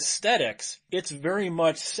look at the aesthetics, it's very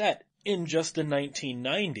much set in just the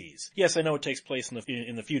 1990s. Yes, I know it takes place in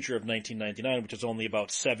the future of 1999, which is only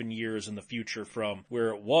about 7 years in the future from where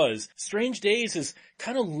it was. Strange Days is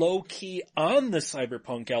kind of low-key on the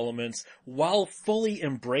cyberpunk elements while fully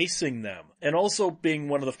embracing them, and also being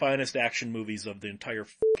one of the finest action movies of the entire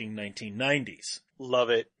fucking 1990s.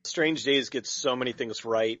 Love it. Strange Days gets so many things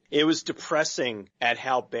right. It was depressing at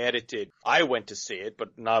how bad it did. I went to see it,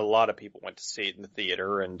 but not a lot of people went to see it in the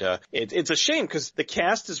theater, and it's a shame because the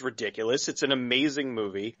cast is ridiculous. It's an amazing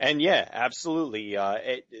movie, and yeah, absolutely,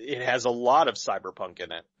 it has a lot of cyberpunk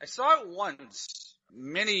in it. I saw it once.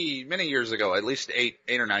 Many years ago, at least eight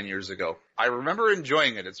or 9 years ago. I remember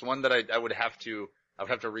enjoying it. It's one that I would have to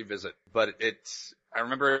revisit, but I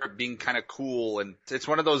remember it being kind of cool, and it's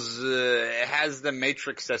one of those, it has the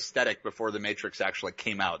Matrix aesthetic before the Matrix actually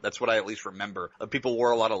came out. That's what I at least remember. People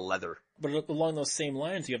wore a lot of leather. But along those same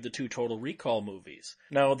lines, you have the 2 Total Recall movies.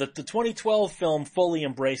 Now, the 2012 film fully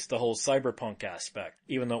embraced the whole cyberpunk aspect,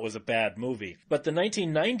 even though it was a bad movie. But the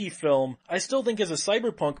 1990 film, I still think is a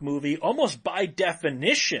cyberpunk movie, almost by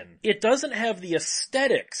definition. It doesn't have the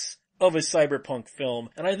aesthetics of a cyberpunk film,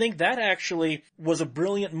 and I think that actually was a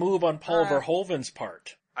brilliant move on Paul Verhoeven's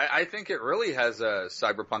part. I think it really has a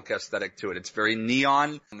cyberpunk aesthetic to it. It's very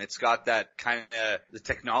neon. It's got that kind of, the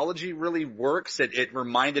technology really works. It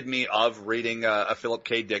reminded me of reading a Philip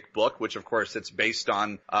K. Dick book, which of course it's based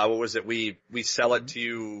on, what was it? We sell it to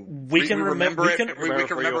you. We can remember it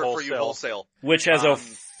for you wholesale. Which has a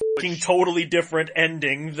fucking totally different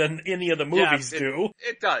ending than any of the movies do.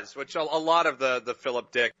 It does, which a lot of the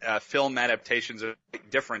Philip Dick film adaptations are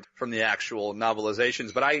different from the actual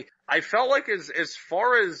novelizations. But I felt like as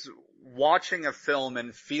far as watching a film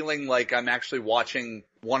and feeling like I'm actually watching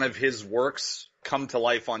one of his works come to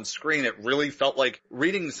life on screen, it really felt like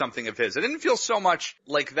reading something of his. It didn't feel so much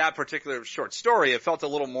like that particular short story. It felt a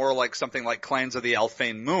little more like something like Clans of the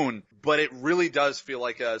Alphane Moon, but it really does feel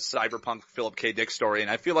like a cyberpunk Philip K. Dick story. And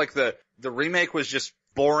I feel like the remake was just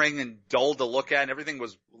boring and dull to look at, and everything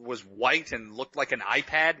was white and looked like an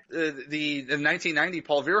iPad. The 1990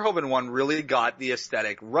 Paul Verhoeven one really got the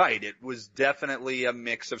aesthetic right. It was definitely a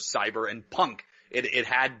mix of cyber and punk. It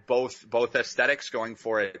had both aesthetics going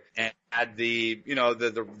for it, and had the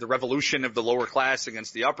revolution of the lower class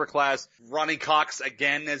against the upper class. Ronnie Cox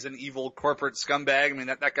again as an evil corporate scumbag. I mean,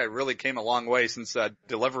 that guy really came a long way since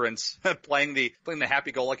Deliverance. playing the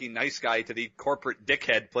happy-go-lucky nice guy to the corporate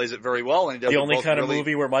dickhead, plays it very well. And he does the only kind of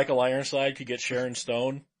movie where Michael Ironside could get Sharon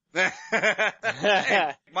Stone.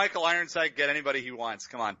 Hey, Michael Ironside, get anybody he wants.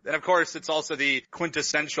 Come on. And of course, it's also the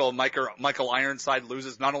quintessential Michael Ironside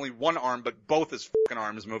loses not only one arm, but both his fucking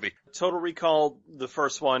arms movie. Total Recall, the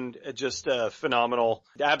first one, just phenomenal.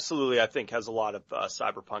 Absolutely, I think has a lot of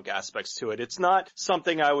cyberpunk aspects to it. It's not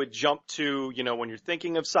something I would jump to, when you're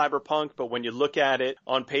thinking of cyberpunk, but when you look at it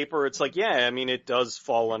on paper, it's like, yeah, I mean, it does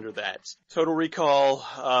fall under that. Total Recall,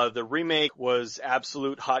 the remake was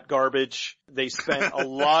absolute hot garbage. They spent a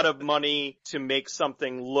lot of money to make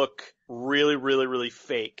something look really, really, really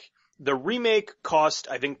fake. The remake cost,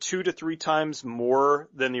 I think, 2 to 3 times more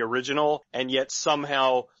than the original, and yet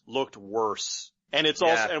somehow looked worse. And it's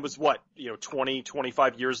also, and it was 20,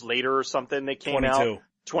 25 years later or something they came 22. out.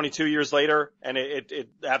 22 years later, and it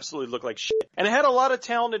absolutely looked like shit. And it had a lot of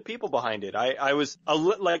talented people behind it. I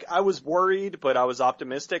was worried, but I was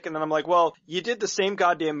optimistic. And then I'm like, well, you did the same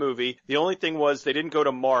goddamn movie. The only thing was they didn't go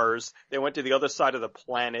to Mars. They went to the other side of the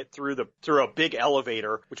planet through a big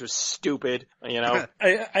elevator, which was stupid, I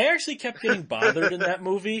actually kept getting bothered in that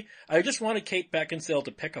movie. I just wanted Kate Beckinsale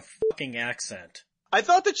to pick a fucking accent. I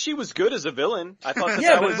thought that she was good as a villain. I thought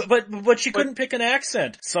but she couldn't pick an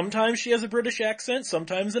accent. Sometimes she has a British accent,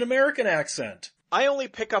 sometimes an American accent. I only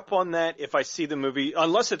pick up on that if I see the movie,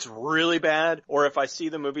 unless it's really bad, or if I see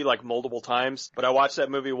the movie like multiple times, but I watched that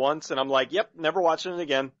movie once and I'm like, yep, never watching it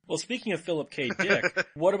again. Well, speaking of Philip K. Dick,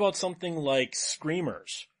 what about something like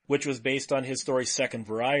Screamers, which was based on his story Second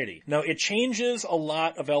Variety? Now, it changes a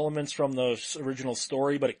lot of elements from the original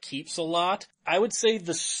story, but it keeps a lot. I would say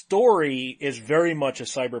the story is very much a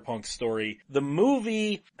cyberpunk story. The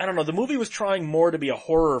movie, the movie was trying more to be a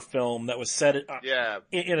horror film that was set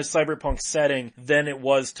in a cyberpunk setting than it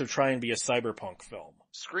was to try and be a cyberpunk film.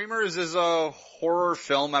 Screamers is a horror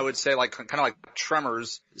film, I would say, kind of like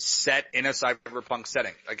Tremors, set in a cyberpunk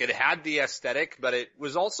setting. Like, it had the aesthetic, but it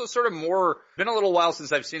was also sort of more, been a little while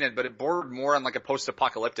since I've seen it, but it bordered more on like a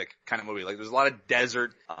post-apocalyptic kind of movie. Like, there's a lot of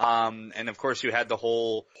desert, and of course you had the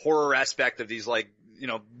whole horror aspect of these like,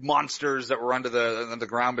 monsters that were under the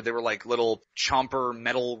ground, but they were like little chomper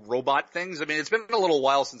metal robot things. I mean, it's been a little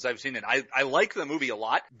while since I've seen it. I like the movie a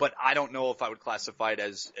lot, but I don't know if I would classify it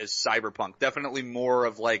as cyberpunk. Definitely more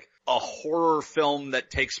of like a horror film that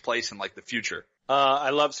takes place in like the future. I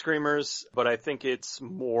love Screamers, but I think it's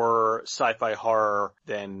more sci-fi horror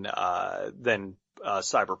than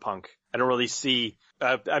cyberpunk. I don't really see,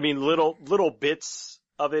 little bits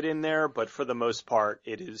of it in there, but for the most part,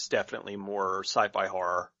 it is definitely more sci-fi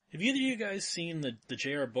horror. Have either of you guys seen the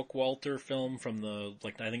J.R. Bookwalter film from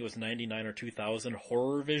I think it was 99 or 2000,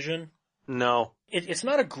 Horror Vision? No. It's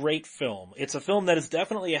not a great film. It's a film that is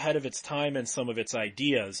definitely ahead of its time in some of its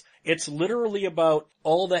ideas. It's literally about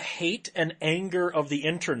all the hate and anger of the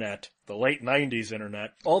internet, the late 90s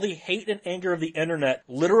internet, all the hate and anger of the internet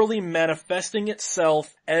literally manifesting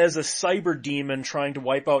itself as a cyber demon trying to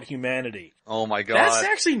wipe out humanity. Oh my god. That's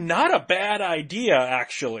actually not a bad idea,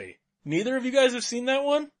 actually. Neither of you guys have seen that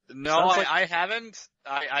one? No, I haven't.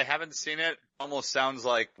 I haven't seen it. Almost sounds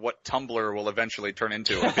like what Tumblr will eventually turn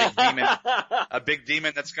into. A big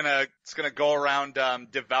demon that's gonna go around,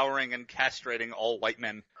 devouring and castrating all white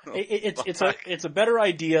men. It's a better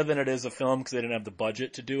idea than it is a film because they didn't have the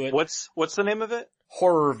budget to do it. What's the name of it?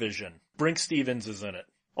 Horror Vision. Brink Stevens is in it.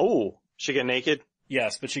 Oh, she get naked?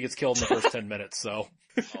 Yes, but she gets killed in the first 10 minutes, so.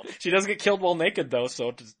 She doesn't get killed while naked though,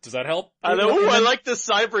 so does that help? I like the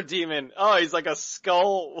cyber demon. Oh, he's like a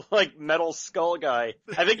skull, like metal skull guy.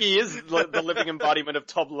 I think he is the living embodiment of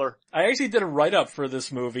Tumblr. I actually did a write-up for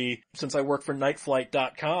this movie since I work for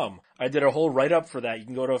Nightflight.com. I did a whole write-up for that. You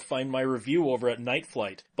can go to find my review over at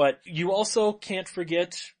Nightflight. But you also can't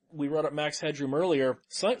forget, we brought up Max Headroom earlier,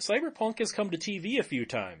 Cyberpunk has come to TV a few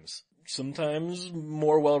times. Sometimes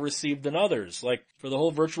more well received than others. Like for the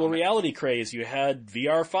whole virtual reality craze, you had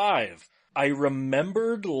VR5. I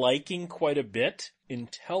remembered liking quite a bit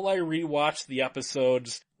until I rewatched the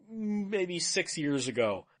episodes maybe 6 years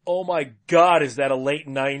ago. Oh my god, is that a late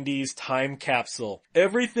 90s time capsule.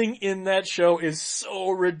 Everything in that show is so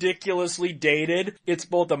ridiculously dated. It's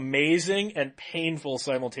both amazing and painful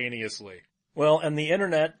simultaneously. Well, and the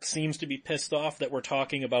internet seems to be pissed off that we're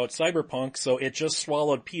talking about cyberpunk, so it just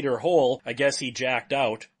swallowed Peter whole. I guess he jacked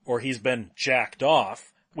out, or he's been jacked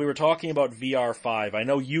off. We were talking about VR5. I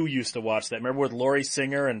know you used to watch that. Remember with Laurie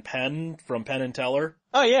Singer and Penn from Penn and Teller?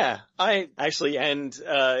 Oh yeah, I actually, and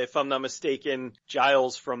if I'm not mistaken,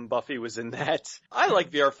 Giles from Buffy was in that. I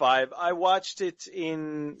like VR5. I watched it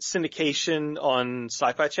in syndication on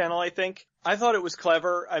Sci-Fi Channel, I think. I thought it was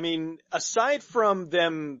clever. I mean, aside from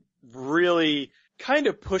them really kind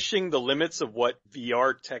of pushing the limits of what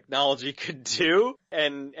VR technology could do.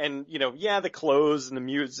 And the clothes and the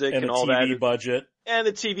music and all that. And the TV budget. And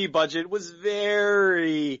the TV budget was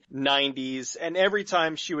very 90s. And every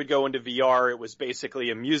time she would go into VR, it was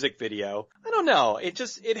basically a music video. I don't know.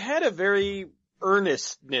 It had a very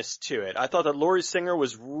earnestness to it. I thought that Laurie Singer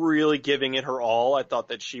was really giving it her all. I thought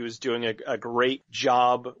that she was doing a great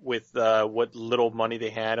job with what little money they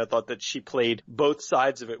had. I thought that she played both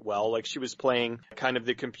sides of it well. Like she was playing kind of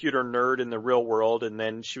the computer nerd in the real world, and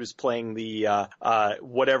then she was playing the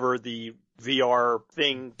whatever the VR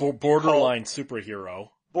thing borderline superhero.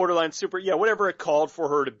 Borderline super, yeah, whatever it called for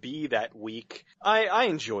her to be that week. I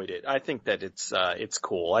enjoyed it. I think that it's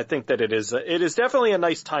cool. I think that it is definitely a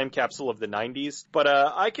nice time capsule of the 90s, but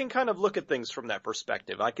I can kind of look at things from that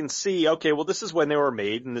perspective. I can see, okay, well this is when they were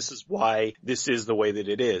made and this is why this is the way that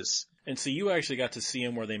it is. And so you actually got to see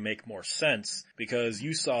them where they make more sense because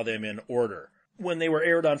you saw them in order. When they were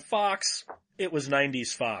aired on Fox, it was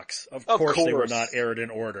 90s Fox. Of course they were not aired in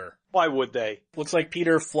order. Why would they? Looks like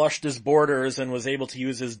Peter flushed his borders and was able to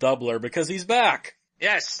use his doubler because he's back.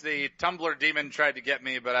 Yes, the Tumblr demon tried to get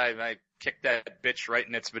me, but I kicked that bitch right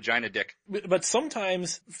in its vagina dick. But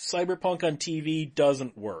sometimes Cyberpunk on TV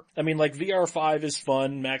doesn't work. I mean, like VR5 is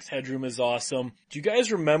fun, Max Headroom is awesome. Do you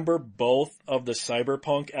guys remember both of the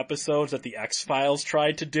Cyberpunk episodes that the X-Files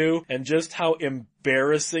tried to do and just how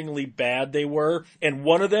embarrassingly bad they were? And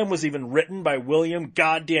one of them was even written by William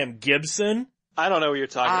goddamn Gibson. I don't know what you're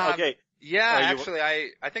talking about. Okay. Yeah, actually,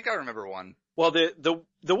 I think I remember one. Well, the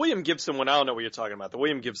William Gibson one, I don't know what you're talking about. The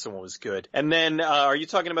William Gibson one was good. And then, are you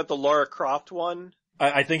talking about the Lara Croft one?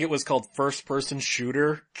 I think it was called First Person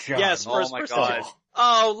Shooter. God. Yes, First Person. God.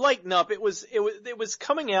 Oh, lighten up. It was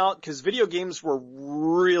coming out because video games were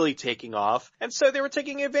really taking off. And so they were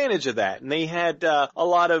taking advantage of that. And they had, a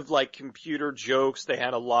lot of like computer jokes. They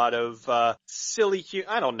had a lot of, silly,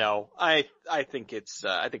 I don't know. I think it's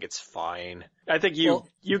fine. I think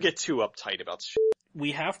you get too uptight about shit.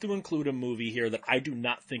 We have to include a movie here that I do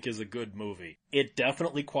not think is a good movie. It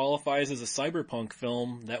definitely qualifies as a cyberpunk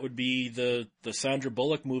film. That would be the Sandra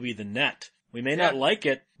Bullock movie, The Net. We may not like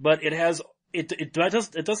it, but it has, it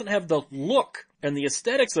doesn't have the look and the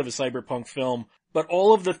aesthetics of a cyberpunk film, but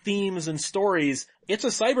all of the themes and stories, it's a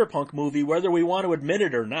cyberpunk movie whether we want to admit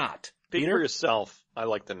it or not. Speak for yourself. I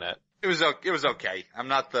like The Net. It was okay. I'm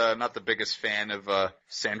not the biggest fan of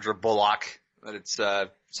Sandra Bullock, but it's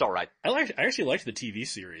alright. I actually liked the TV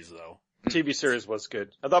series though. The TV series was good.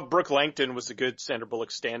 I thought Brooke Langton was a good Sandra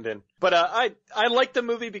Bullock stand-in. But I like the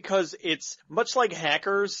movie because it's much like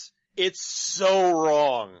Hackers. It's so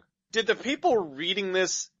wrong. Did the people reading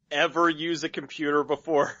this ever use a computer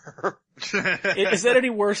before? Is that any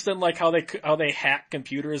worse than like how they hack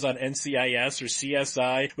computers on NCIS or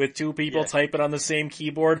CSI with two people typing on the same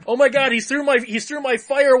keyboard? Oh my god, he's through my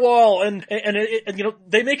firewall and you know,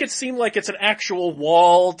 they make it seem like it's an actual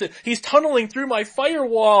wall. He's tunneling through my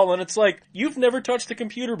firewall, and it's like, you've never touched a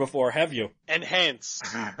computer before, have you? Enhance.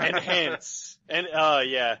 And,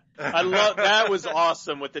 yeah. I love, that was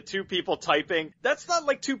awesome with the two people typing. That's not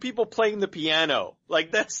like two people playing the piano.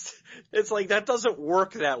 Like it's like that doesn't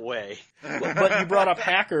work that way. But you brought up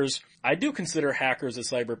Hackers. I do consider Hackers a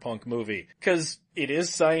cyberpunk movie, because it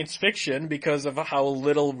is science fiction because of how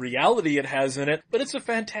little reality it has in it, but it's a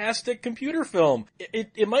fantastic computer film.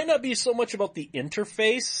 It might not be so much about the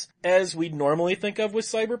interface as we normally think of with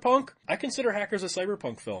cyberpunk. I consider Hackers a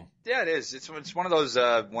cyberpunk film. Yeah, it is. It's one of those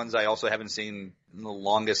ones I also haven't seen in the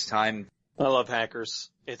longest time. I love Hackers.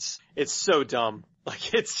 It's so dumb.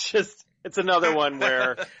 Like, it's another one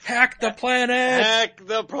where hack the planet. Hack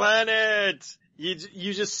the planet.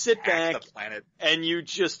 You just sit back and you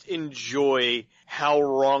just enjoy how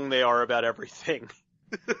wrong they are about everything.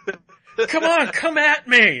 Come on, come at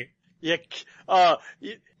me. Yeah,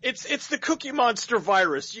 it's the Cookie Monster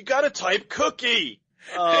virus. You gotta type cookie.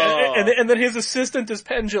 And then his assistant is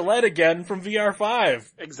Penn Jillette again from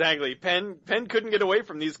VR5. Exactly. Penn couldn't get away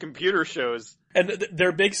from these computer shows. And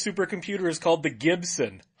their big supercomputer is called the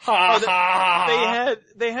Gibson. Ha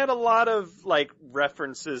They had a lot of like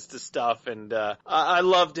references to stuff, and I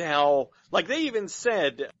loved how, like, they even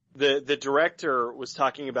said the director was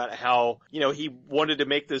talking about how, you know, he wanted to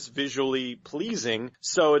make this visually pleasing.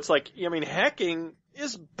 So it's like, I mean, hacking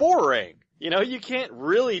is boring. You know, you can't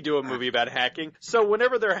really do a movie about hacking. So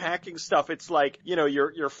whenever they're hacking stuff, it's like, you know,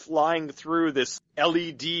 you're flying through this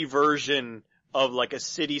LED version of like a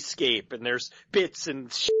cityscape, and there's bits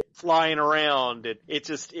and shit flying around.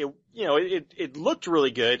 It looked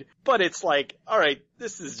really good, but it's like, all right,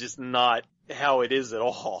 this is just not how it is at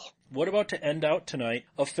all. What about, to end out tonight,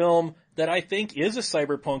 a film that I think is a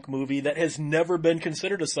cyberpunk movie that has never been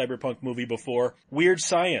considered a cyberpunk movie before, Weird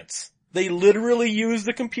Science. They literally use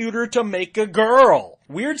the computer to make a girl.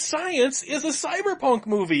 Weird Science is a cyberpunk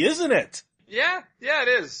movie, isn't it? Yeah,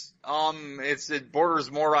 it is. It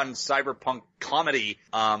borders more on cyberpunk comedy,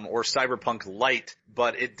 or cyberpunk light,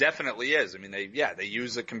 but it definitely is. I mean, they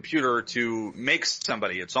use a computer to make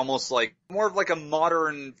somebody. It's almost like, more of like a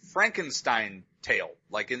modern Frankenstein tale.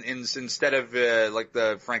 Like instead of, like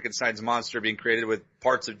the Frankenstein's monster being created with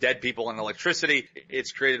parts of dead people and electricity,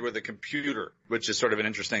 it's created with a computer, which is sort of an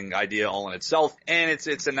interesting idea all in itself. And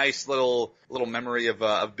it's a nice little memory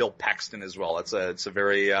of Bill Paxton as well. It's a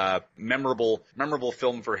very, memorable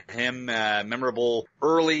film for him, memorable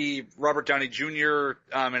early Robert Downey Jr.,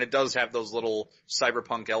 and it does have those little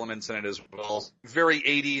cyberpunk elements in it as well. Very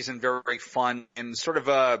 80s and very fun, and sort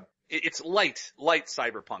of it's light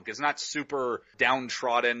cyberpunk. It's not super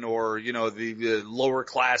downtrodden or, you know, the lower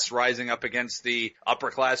class rising up against the upper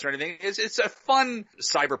class or anything. It's a fun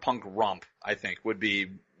cyberpunk romp, I think, would be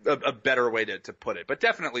a better way to put it, but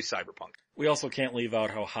definitely cyberpunk. We also can't leave out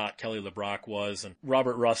how hot Kelly LeBrock was, and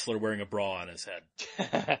Robert Russler wearing a bra on his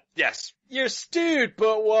head. Yes. You're stewed,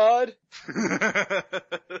 but what?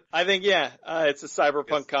 I think, it's a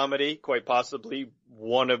cyberpunk comedy, quite possibly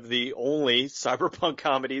one of the only cyberpunk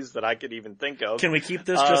comedies that I could even think of. Can we keep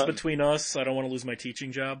this just between us? I don't want to lose my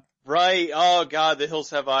teaching job. Right. Oh God, The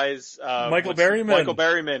Hills Have Eyes. Michael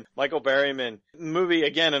Berryman. Michael Berryman. Movie,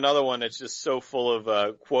 again, another one that's just so full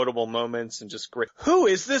of, quotable moments and just great. Who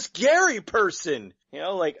is this Gary person? You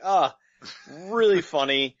know, like, really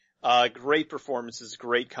funny. Great performances,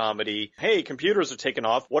 great comedy. Hey, computers are taking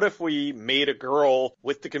off. What if we made a girl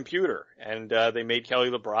with the computer? And, they made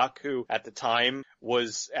Kelly LeBrock, who at the time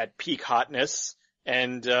was at peak hotness.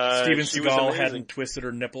 And, Steven Seagal hadn't twisted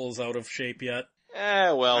her nipples out of shape yet.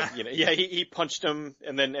 Well, you know, yeah, he punched him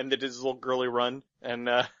and then ended his little girly run, and,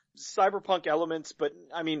 cyberpunk elements, but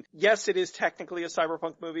I mean, yes, it is technically a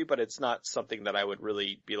cyberpunk movie, but it's not something that I would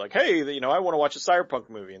really be like, hey, you know, I want to watch a cyberpunk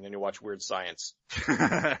movie, and then you watch Weird Science.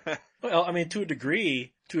 Well, I mean, to a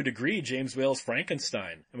degree, James Whale's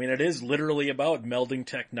Frankenstein. I mean, it is literally about melding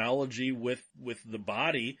technology with the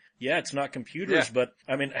body. Yeah, it's not computers, but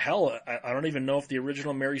I mean, hell, I don't even know if the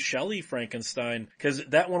original Mary Shelley Frankenstein, because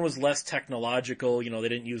that one was less technological. You know, they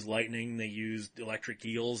didn't use lightning, they used electric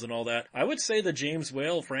eels and all that. I would say the James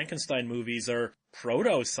Whale Frankenstein movies are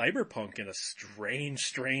proto-cyberpunk in a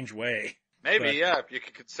strange way. Maybe, yeah. You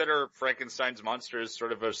could consider Frankenstein's monster as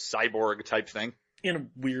sort of a cyborg type thing.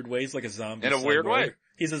 In weird ways, like a zombie In a cyborg. weird way.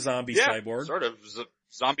 He's a zombie cyborg. Sort of.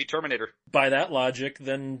 Zombie Terminator. By that logic,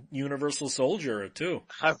 then Universal Soldier, too.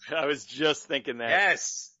 I was just thinking that.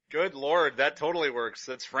 Yes. Good lord, that totally works.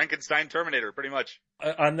 That's Frankenstein Terminator, pretty much.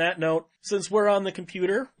 On that note, since we're on the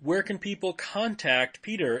computer, where can people contact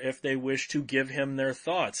Peter if they wish to give him their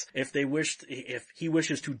thoughts? If he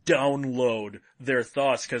wishes to download their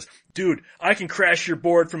thoughts? Cause, dude, I can crash your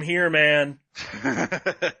board from here, man.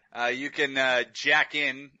 You can jack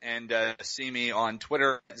in and see me on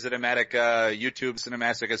Twitter, Cinematica, YouTube,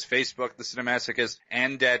 Cinematicus, Facebook, The Cinematicus,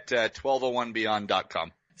 and at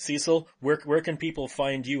 1201beyond.com. Cecil, where can people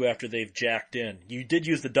find you after they've jacked in? You did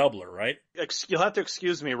use the doubler, right? You'll have to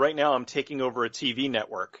excuse me. Right now I'm taking over a TV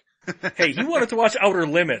network. Hey, you wanted to watch Outer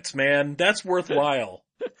Limits, man. That's worthwhile.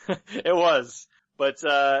 It was. But,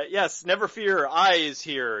 yes, never fear, I is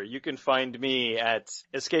here. You can find me at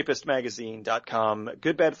escapistmagazine.com,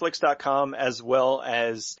 goodbadflix.com, as well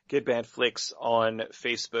as goodbadflix on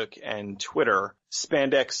Facebook and Twitter.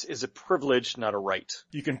 Spandex is a privilege, not a right.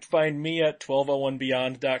 You can find me at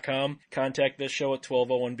 1201beyond.com. Contact this show at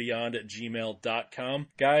 1201beyond@gmail.com.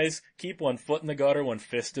 Guys, keep one foot in the gutter, one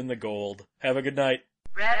fist in the gold. Have a good night.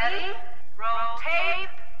 Ready? Roll tape,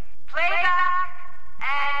 playback,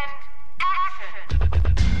 and action.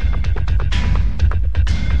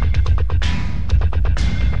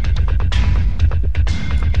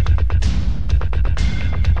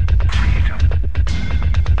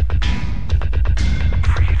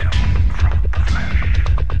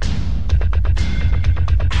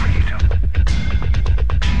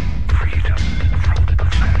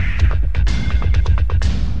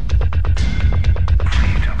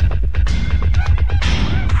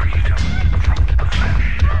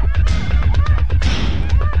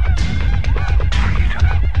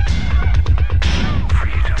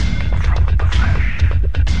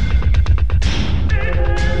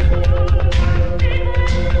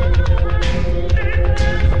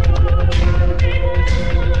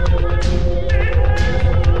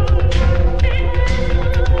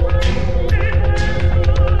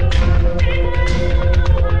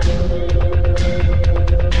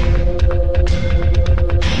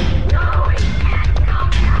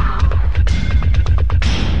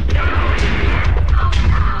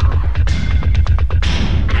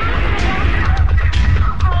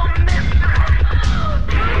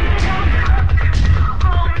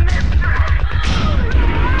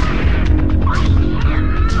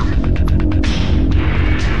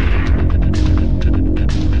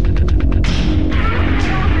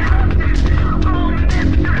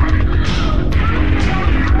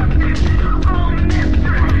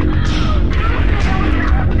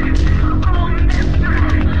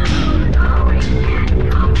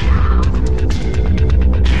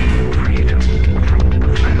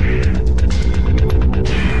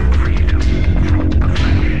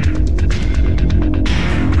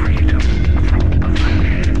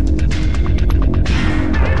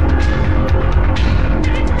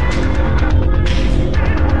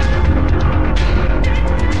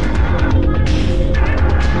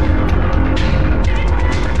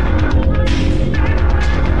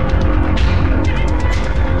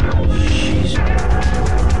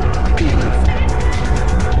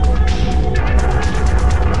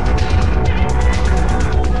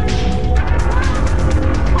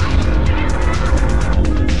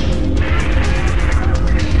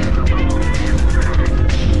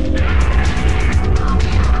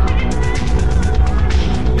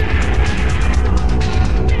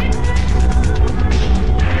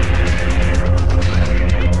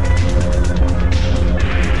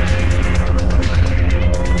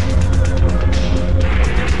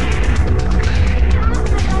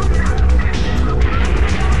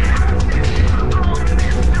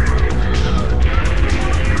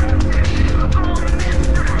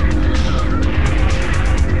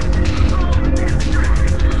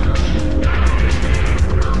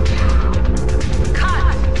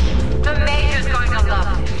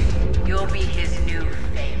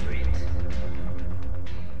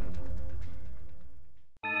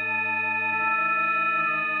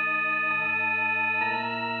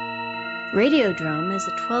 Radiodrome is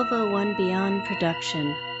a 1201 Beyond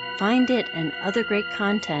production. Find it and other great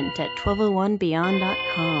content at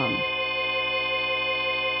 1201beyond.com.